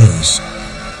population grows,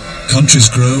 countries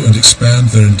grow and expand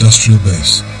their industrial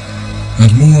base,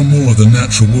 and more of the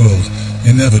natural world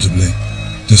inevitably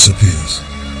disappears.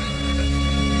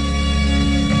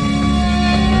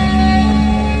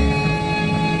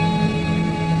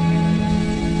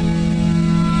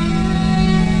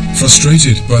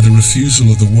 Frustrated by the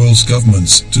refusal of the world's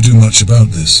governments to do much about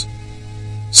this,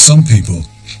 some people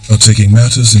are taking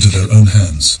matters into their own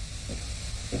hands.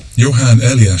 Johan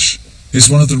Elias is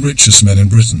one of the richest men in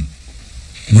Britain,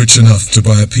 rich enough to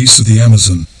buy a piece of the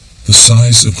Amazon the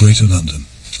size of Greater London.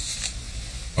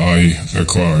 I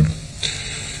acquired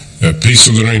a piece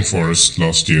of the rainforest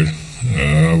last year.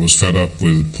 I was fed up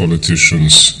with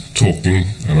politicians talking,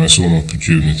 and I saw an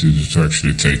opportunity to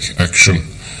actually take action,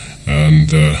 and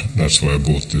that's why I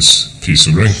bought this piece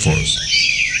of rainforest.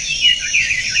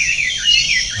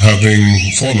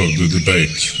 Having followed the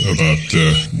debate about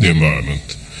the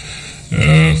environment,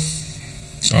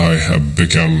 I have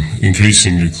become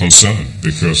increasingly concerned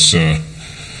because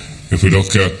if we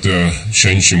look at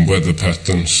changing weather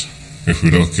patterns, if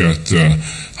we look at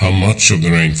how much of the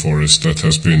rainforest that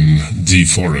has been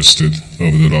deforested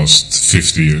over the last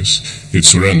 50 years,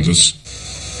 it's horrendous.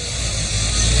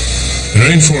 The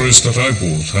rainforest that I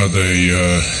bought had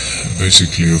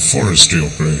basically a forestry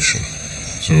operation.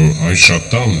 So I shut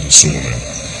down the sawmill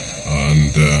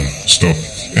and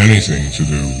stopped anything to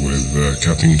do with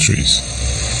cutting trees.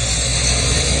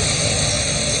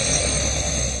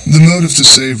 The motive to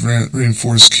save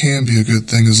rainforests can be a good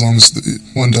thing as long as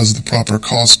one does the proper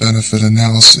cost-benefit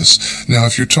analysis. Now,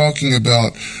 if you're talking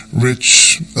about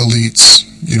rich elites,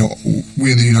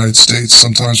 we in the United States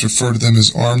sometimes refer to them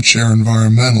as armchair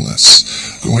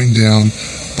environmentalists, going down,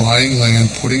 buying land,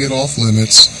 putting it off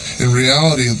limits. In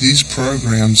reality, these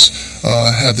programs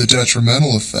have the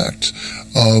detrimental effect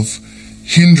of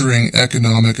hindering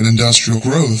economic and industrial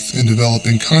growth in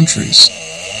developing countries.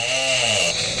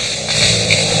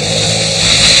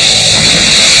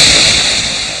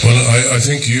 Well, I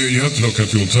think you have to look at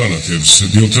the alternatives.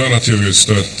 The alternative is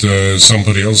that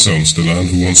somebody else owns the land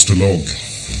who wants to log.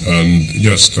 And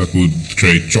yes, that would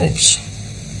create jobs.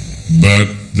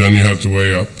 But then you have to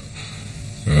weigh up.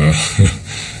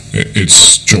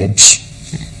 It's jobs,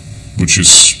 which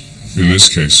is, in this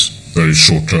case, very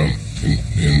short-term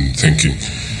in thinking,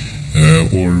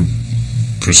 or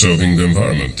preserving the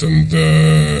environment and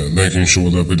making sure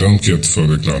that we don't get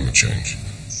further climate change.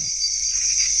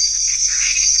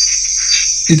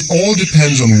 It all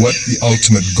depends on what the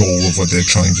ultimate goal of what they're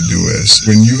trying to do is.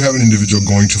 When you have an individual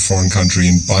going to a foreign country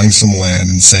and buying some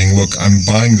land and saying, look, I'm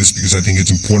buying this because I think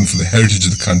it's important for the heritage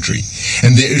of the country,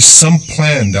 and there is some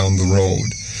plan down the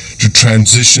road to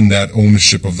transition that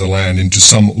ownership of the land into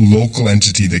some local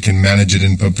entity that can manage it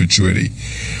in perpetuity,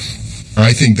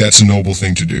 I think that's a noble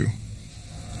thing to do.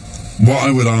 What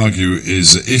I would argue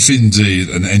is that if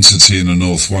indeed an entity in the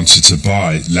north wanted to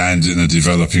buy land in a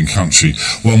developing country,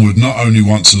 one would not only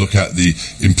want to look at the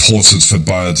importance for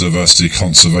biodiversity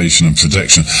conservation and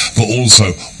protection, but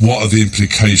also what are the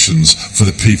implications for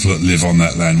the people that live on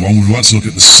that land. One would want to look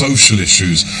at the social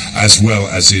issues as well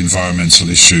as the environmental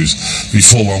issues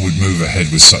before one would move ahead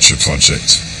with such a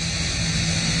project.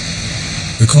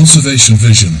 The conservation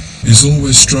vision is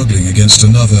always struggling against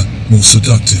another, more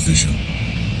seductive vision.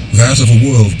 That of a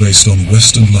world based on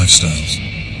Western lifestyles.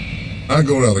 I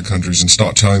go to other countries and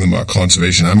start telling them about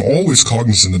conservation. I'm always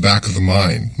cognizant in the back of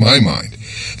my mind,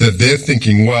 that they're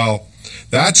thinking, well,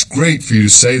 that's great for you to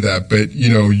say that, but,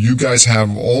 you guys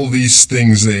have all these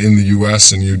things in the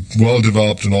U.S. and you're well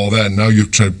developed and all that, and now you're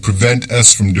trying to prevent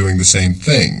us from doing the same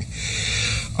thing.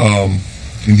 And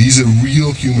these are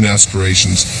real human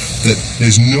aspirations that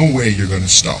there's no way you're going to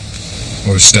stop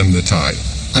or stem the tide.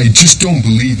 I just don't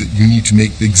believe that you need to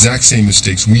make the exact same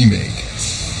mistakes we made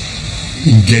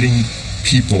in getting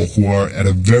people who are at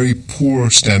a very poor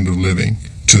standard of living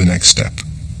to the next step.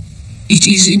 It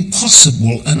is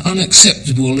impossible and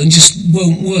unacceptable and just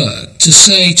won't work to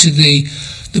say to the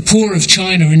poor of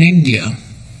China and India,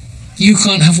 you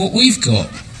can't have what we've got.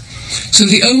 So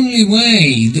the only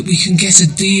way that we can get a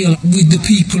deal with the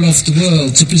people of the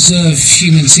world to preserve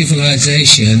human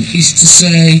civilization is to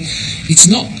say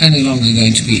it's not any longer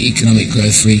going to be economic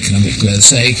growth for economic growth's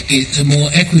sake. It's a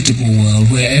more equitable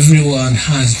world where everyone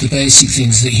has the basic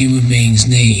things that human beings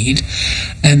need,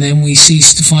 and then we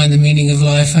cease to find the meaning of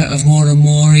life out of more and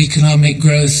more economic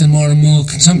growth and more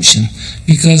consumption.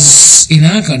 Because in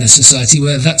our kind of society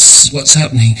where that's what's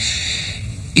happening,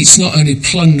 it's not only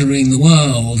plundering the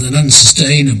world and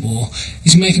unsustainable,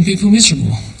 it's making people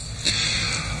miserable.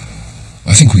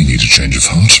 I think we need a change of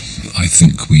heart. I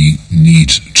think we need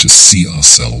to see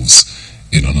ourselves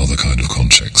in another kind of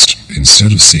context.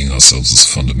 Instead of seeing ourselves as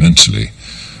fundamentally,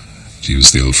 to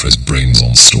use the old phrase, brains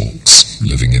on stalks,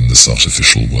 living in this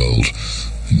artificial world,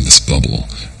 in this bubble,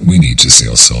 we need to see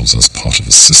ourselves as part of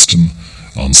a system,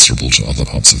 answerable to other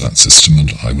parts of that system,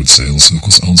 and I would say also, of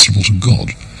course, answerable to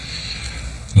God.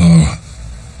 Now,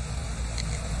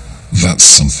 that's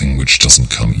something which doesn't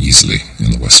come easily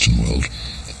in the Western world.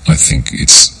 I think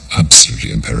it's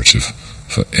absolutely imperative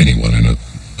for anyone in a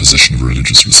position of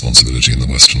religious responsibility in the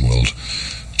Western world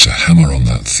to hammer on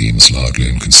that theme as loudly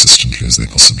and consistently as they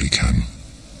possibly can.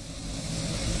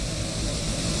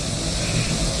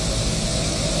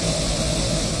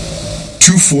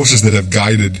 Two forces that have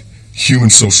guided human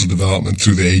social development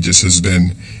through the ages has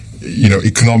been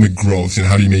economic growth,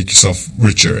 how do you make yourself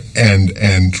richer,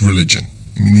 and religion.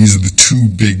 I mean, these are the two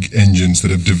big engines that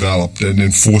have developed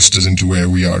and forced us into where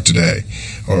we are today,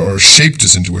 or shaped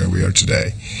us into where we are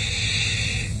today.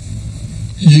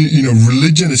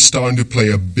 Religion is starting to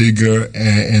play a bigger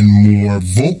and more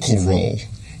vocal role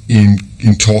in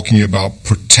talking about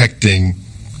protecting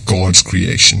God's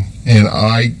creation. And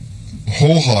I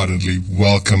wholeheartedly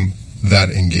welcome that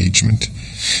engagement.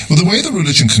 Well, the way that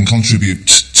religion can contribute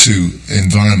to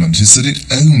environment is that it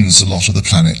owns a lot of the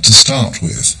planet to start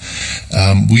with.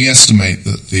 We estimate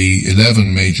that the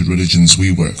 11 major religions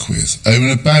we work with own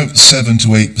about 7 to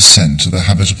 8% of the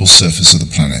habitable surface of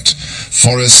the planet.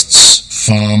 Forests,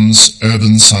 farms,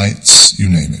 urban sites, you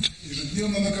name it.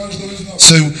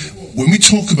 So when we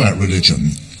talk about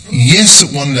religion, Yes,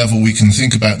 at one level we can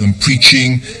think about them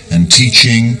preaching and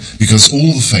teaching, because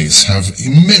all the faiths have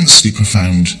immensely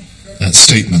profound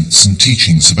statements and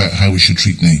teachings about how we should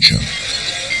treat nature.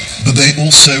 But they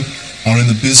also are in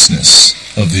the business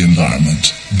of the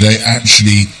environment. They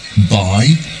actually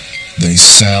buy, they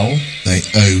sell, they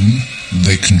own,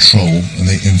 they control, and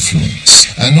they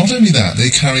influence. And not only that, they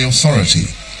carry authority.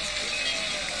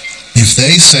 If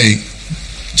they say,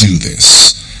 do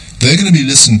this, they're going to be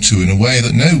listened to in a way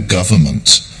that no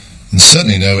government, and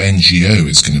certainly no NGO,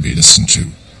 is going to be listened to.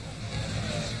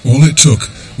 All it took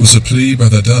was a plea by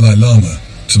the Dalai Lama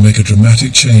to make a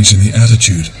dramatic change in the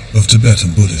attitude of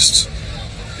Tibetan Buddhists.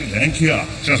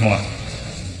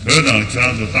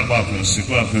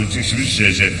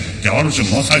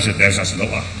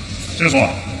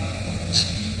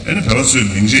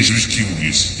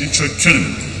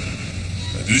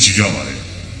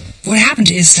 What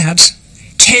happened is that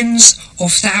tens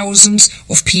of thousands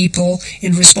of people,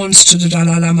 in response to the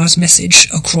Dalai Lama's message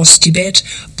across Tibet,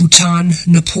 Bhutan,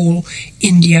 Nepal,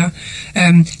 India,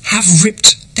 have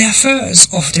ripped their furs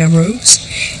off their robes,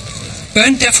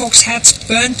 burnt their fox hats,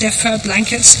 burnt their fur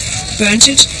blankets, burnt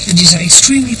it, and these are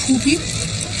extremely poor people.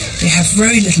 They have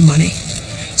very little money.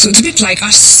 So it's a bit like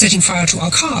us setting fire to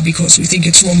our car because we think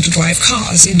it's wrong to drive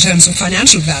cars in terms of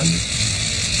financial value.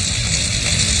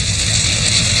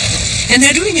 And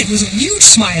they're doing it with a huge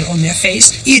smile on their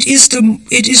face. It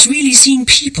is really seeing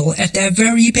people at their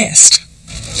very best.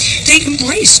 They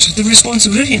embraced the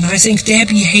responsibility, and I think their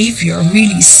behavior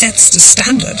really sets the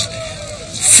standard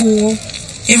for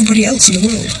everybody else in the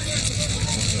world.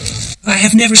 I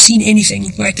have never seen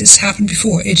anything like this happen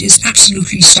before. It is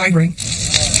absolutely staggering.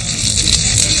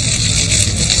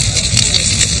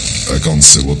 I can't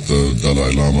say what the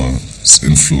Dalai Lama's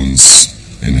influence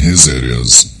in his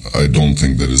areas. I don't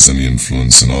think there is any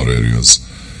influence in our areas.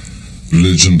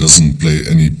 Religion doesn't play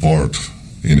any part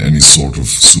in any sort of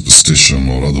superstition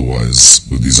or otherwise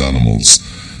with these animals.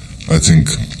 I think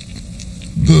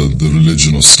the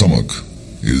religion of stomach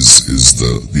is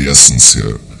the essence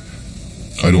here.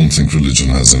 I don't think religion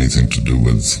has anything to do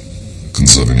with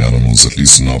conserving animals, at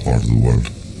least in our part of the world.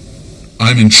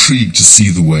 I'm intrigued to see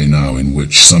the way now in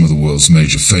which some of the world's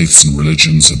major faiths and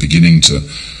religions are beginning to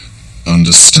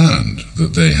understand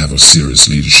that they have a serious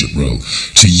leadership role,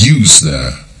 to use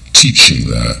their teaching,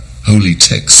 their holy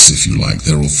texts, if you like,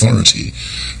 their authority,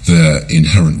 their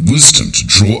inherent wisdom to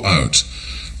draw out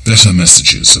better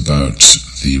messages about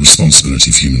the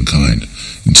responsibility of humankind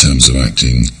in terms of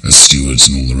acting as stewards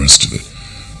and all the rest of it.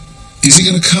 Is it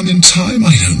going to come in time?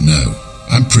 I don't know.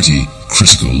 I'm pretty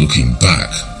critical looking back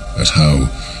at how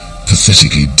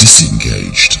pathetically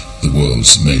disengaged the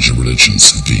world's major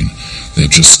religions have been. They've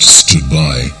just stood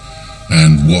by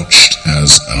and watched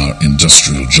as our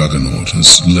industrial juggernaut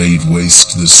has laid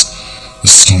waste this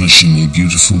astonishingly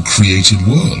beautiful created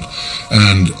world.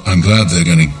 And I'm glad they're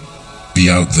going to be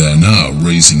out there now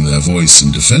raising their voice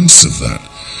in defense of that,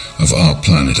 of our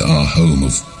planet, our home,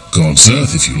 of God's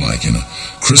earth, if you like, in a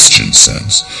Christian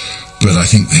sense. But I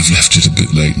think they've left it a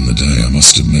bit late in the day, I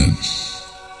must admit.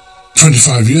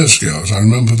 25 years ago, as I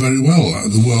remember very well,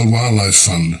 the World Wildlife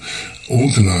Fund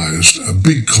organised a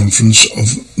big conference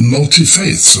of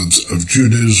multi-faiths, of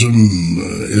Judaism,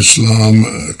 Islam,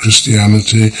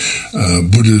 Christianity,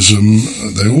 Buddhism.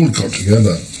 They all got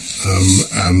together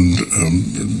and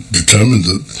determined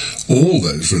that all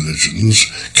those religions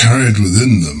carried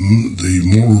within them the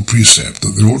moral precept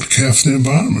that they ought to care for the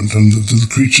environment and the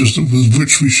creatures with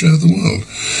which we share the world.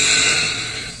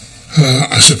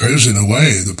 I suppose, in a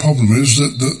way, the problem is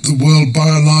that the world, by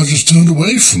and large, has turned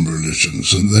away from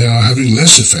religions, and they are having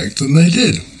less effect than they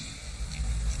did.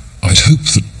 I'd hope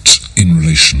that in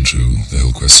relation to the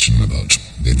whole question about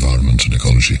the environment and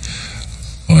ecology,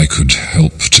 I could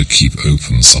help to keep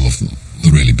open some of the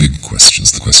really big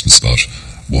questions, the questions about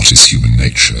what is human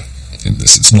nature in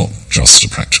this. It's not just a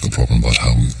practical problem about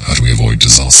how do we avoid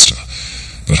disaster,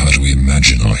 but how do we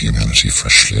imagine our humanity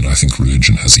freshly? And I think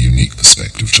religion has a unique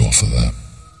perspective to offer there.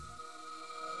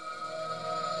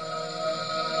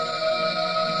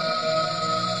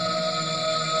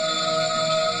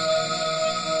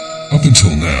 Up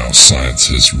until now, science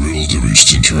has ruled the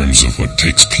roost in terms of what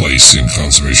takes place in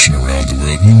conservation around the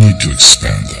world. We need to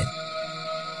expand that.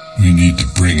 We need to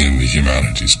bring in the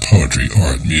humanities, poetry,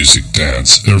 art, music,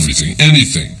 dance, everything,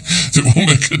 anything that will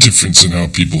make a difference in how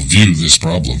people view this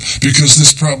problem. Because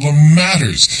this problem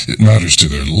matters. It matters to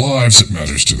their lives, it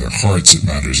matters to their hearts, it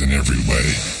matters in every way.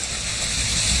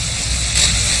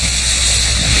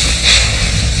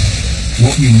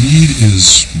 What we need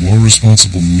is more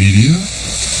responsible media,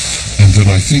 And then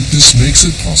I think this makes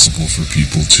it possible for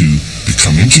people to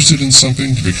become interested in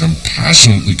something, to become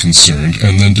passionately concerned,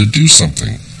 and then to do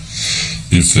something.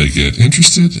 If they get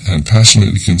interested and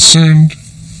passionately concerned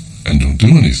and don't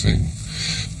do anything,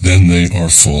 then they are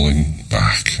falling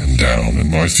back and down.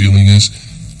 And my feeling is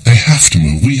they have to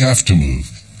move. We have to move.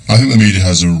 I think the media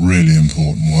has a really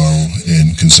important role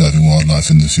in conserving wildlife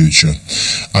in the future.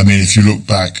 I mean, if you look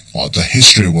back at the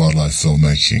history of wildlife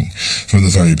filmmaking from the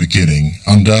very beginning,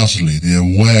 undoubtedly the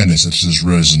awareness that has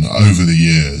risen over the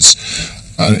years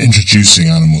introducing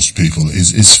animals to people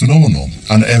is phenomenal.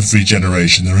 And every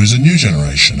generation there is a new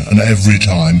generation, and every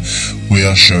time we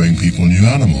are showing people new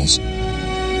animals.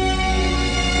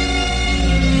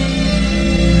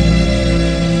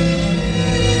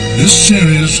 This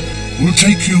series will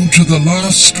take you to the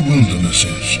last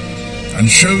wildernesses and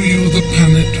show you the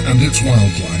planet and its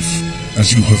wildlife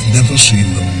as you have never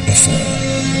seen them before.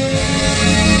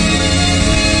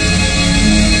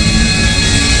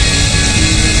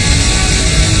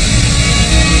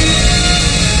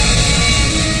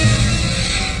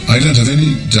 I don't have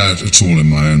any doubt at all in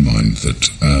my own mind that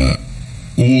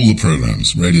all the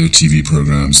programs, radio, TV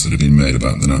programs that have been made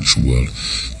about the natural world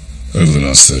over the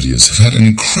last 30 years have had an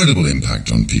incredible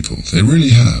impact on people. They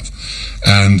really have.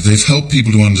 And they've helped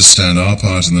people to understand our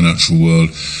part in the natural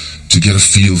world, to get a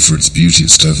feel for its beauty,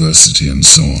 its diversity, and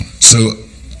so on. So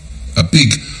a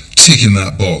big tick in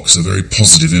that box, a very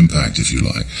positive impact, if you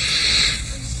like.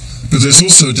 But there's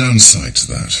also a downside to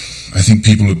that. I think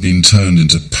people have been turned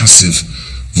into passive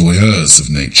voyeurs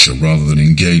of nature rather than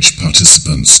engaged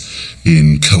participants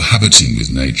in cohabiting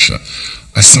with nature.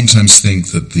 I sometimes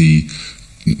think that the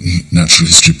natural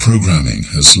history programming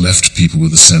has left people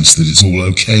with a sense that it's all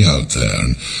okay out there,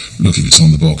 and look, if it's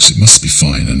on the box it must be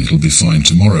fine and it'll be fine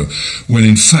tomorrow, when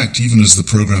in fact, even as the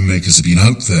program makers have been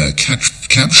out there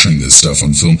capturing this stuff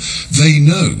on film, they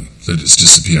know that it's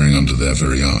disappearing under their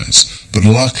very eyes. But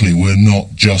luckily we're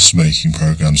not just making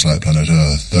programs like Planet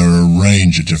Earth. There are a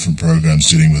range of different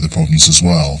programs dealing with the problems as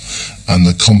well, and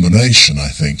the combination, I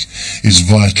think, is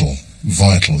vital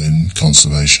in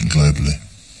conservation globally.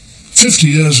 50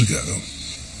 years ago,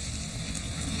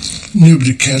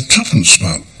 nobody cared tuppence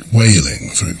about whaling,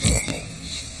 for example.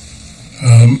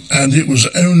 And it was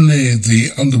only the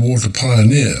underwater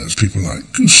pioneers, people like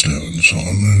Cousteau and so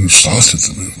on, who started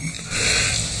the movement,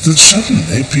 that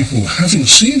suddenly people, having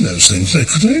seen those things, they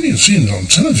could only have seen it on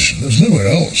television. There's nowhere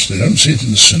else. They don't see it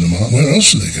in the cinema. Where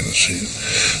else are they going to see it?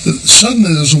 That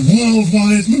suddenly there's a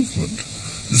worldwide movement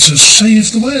that says,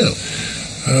 save the whale.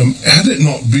 Had it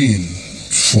not been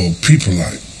for people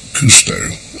like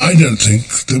Cousteau, I don't think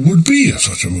there would be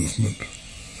such a movement.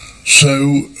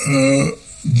 So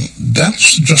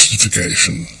that's the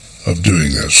justification of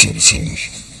doing those sort of films.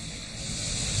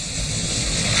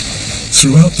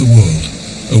 Throughout the world,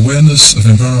 awareness of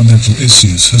environmental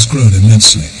issues has grown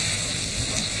immensely.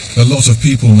 A lot of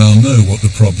people now know what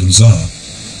the problems are,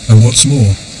 and what's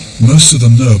more, most of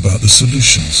them know about the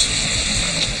solutions.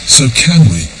 So can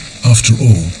we, after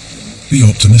all, be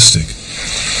optimistic?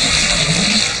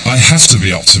 I have to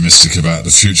be optimistic about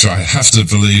the future. I have to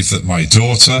believe that my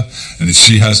daughter, and if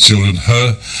she has children,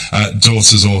 her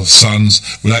daughters or sons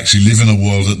will actually live in a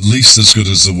world at least as good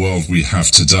as the world we have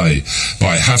today. But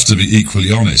I have to be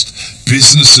equally honest.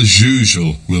 Business as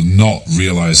usual will not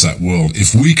realise that world.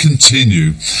 If we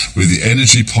continue with the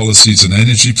energy policies and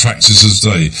energy practices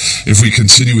today, if we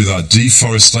continue with our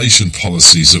deforestation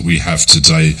policies that we have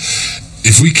today,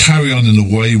 if we carry on in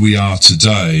the way we are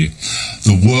today,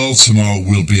 the world tomorrow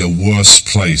will be a worse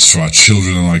place for our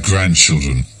children and our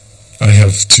grandchildren. I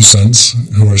have two sons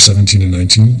who are 17 and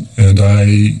 19, and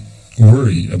I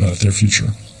worry about their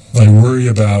future. I worry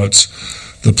about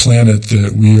the planet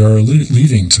that we are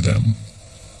leaving to them.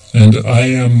 And I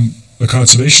am a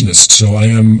conservationist, so I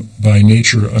am by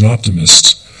nature an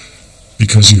optimist,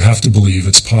 because you have to believe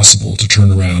it's possible to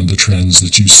turn around the trends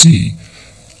that you see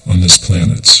on this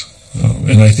planet.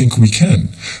 And I think we can,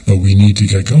 but we need to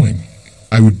get going.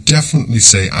 I would definitely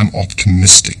say I'm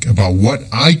optimistic about what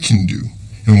I can do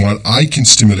and what I can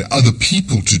stimulate other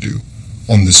people to do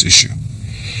on this issue.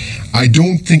 I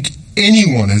don't think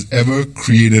anyone has ever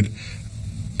created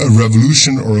a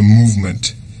revolution or a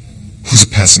movement who's a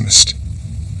pessimist.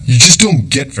 You just don't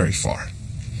get very far.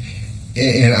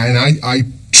 And I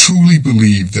truly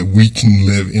believe that we can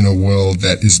live in a world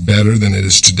that is better than it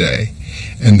is today,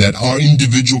 and that our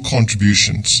individual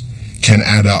contributions can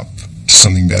add up to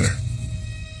something better.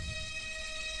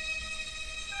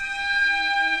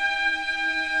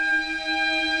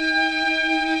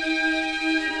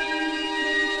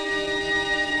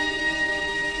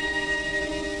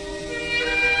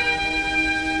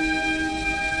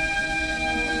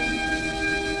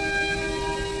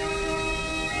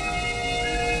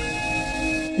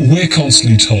 We're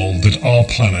constantly told that our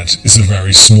planet is a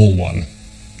very small one,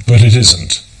 but it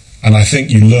isn't. And I think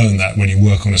you learn that when you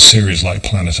work on a series like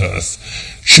Planet Earth.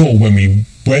 Sure, when we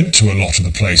went to a lot of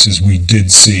the places, we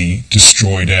did see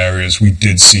destroyed areas, we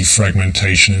did see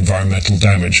fragmentation, environmental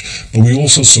damage, but we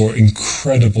also saw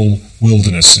incredible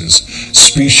wildernesses,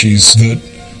 species that,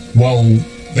 while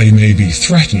they may be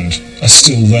threatened, are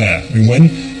still there. I mean, when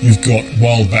you've got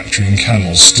wild Bactrian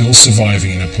camels still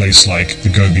surviving in a place like the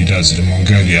Gobi Desert in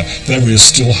Mongolia, there is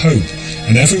still hope.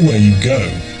 And everywhere you go,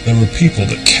 there are people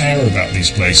that care about these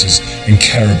places and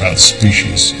care about the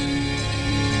species.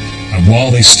 And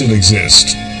while they still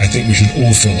exist, I think we should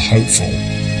all feel hopeful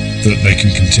that they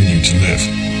can continue to live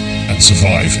and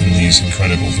survive in these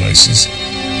incredible places.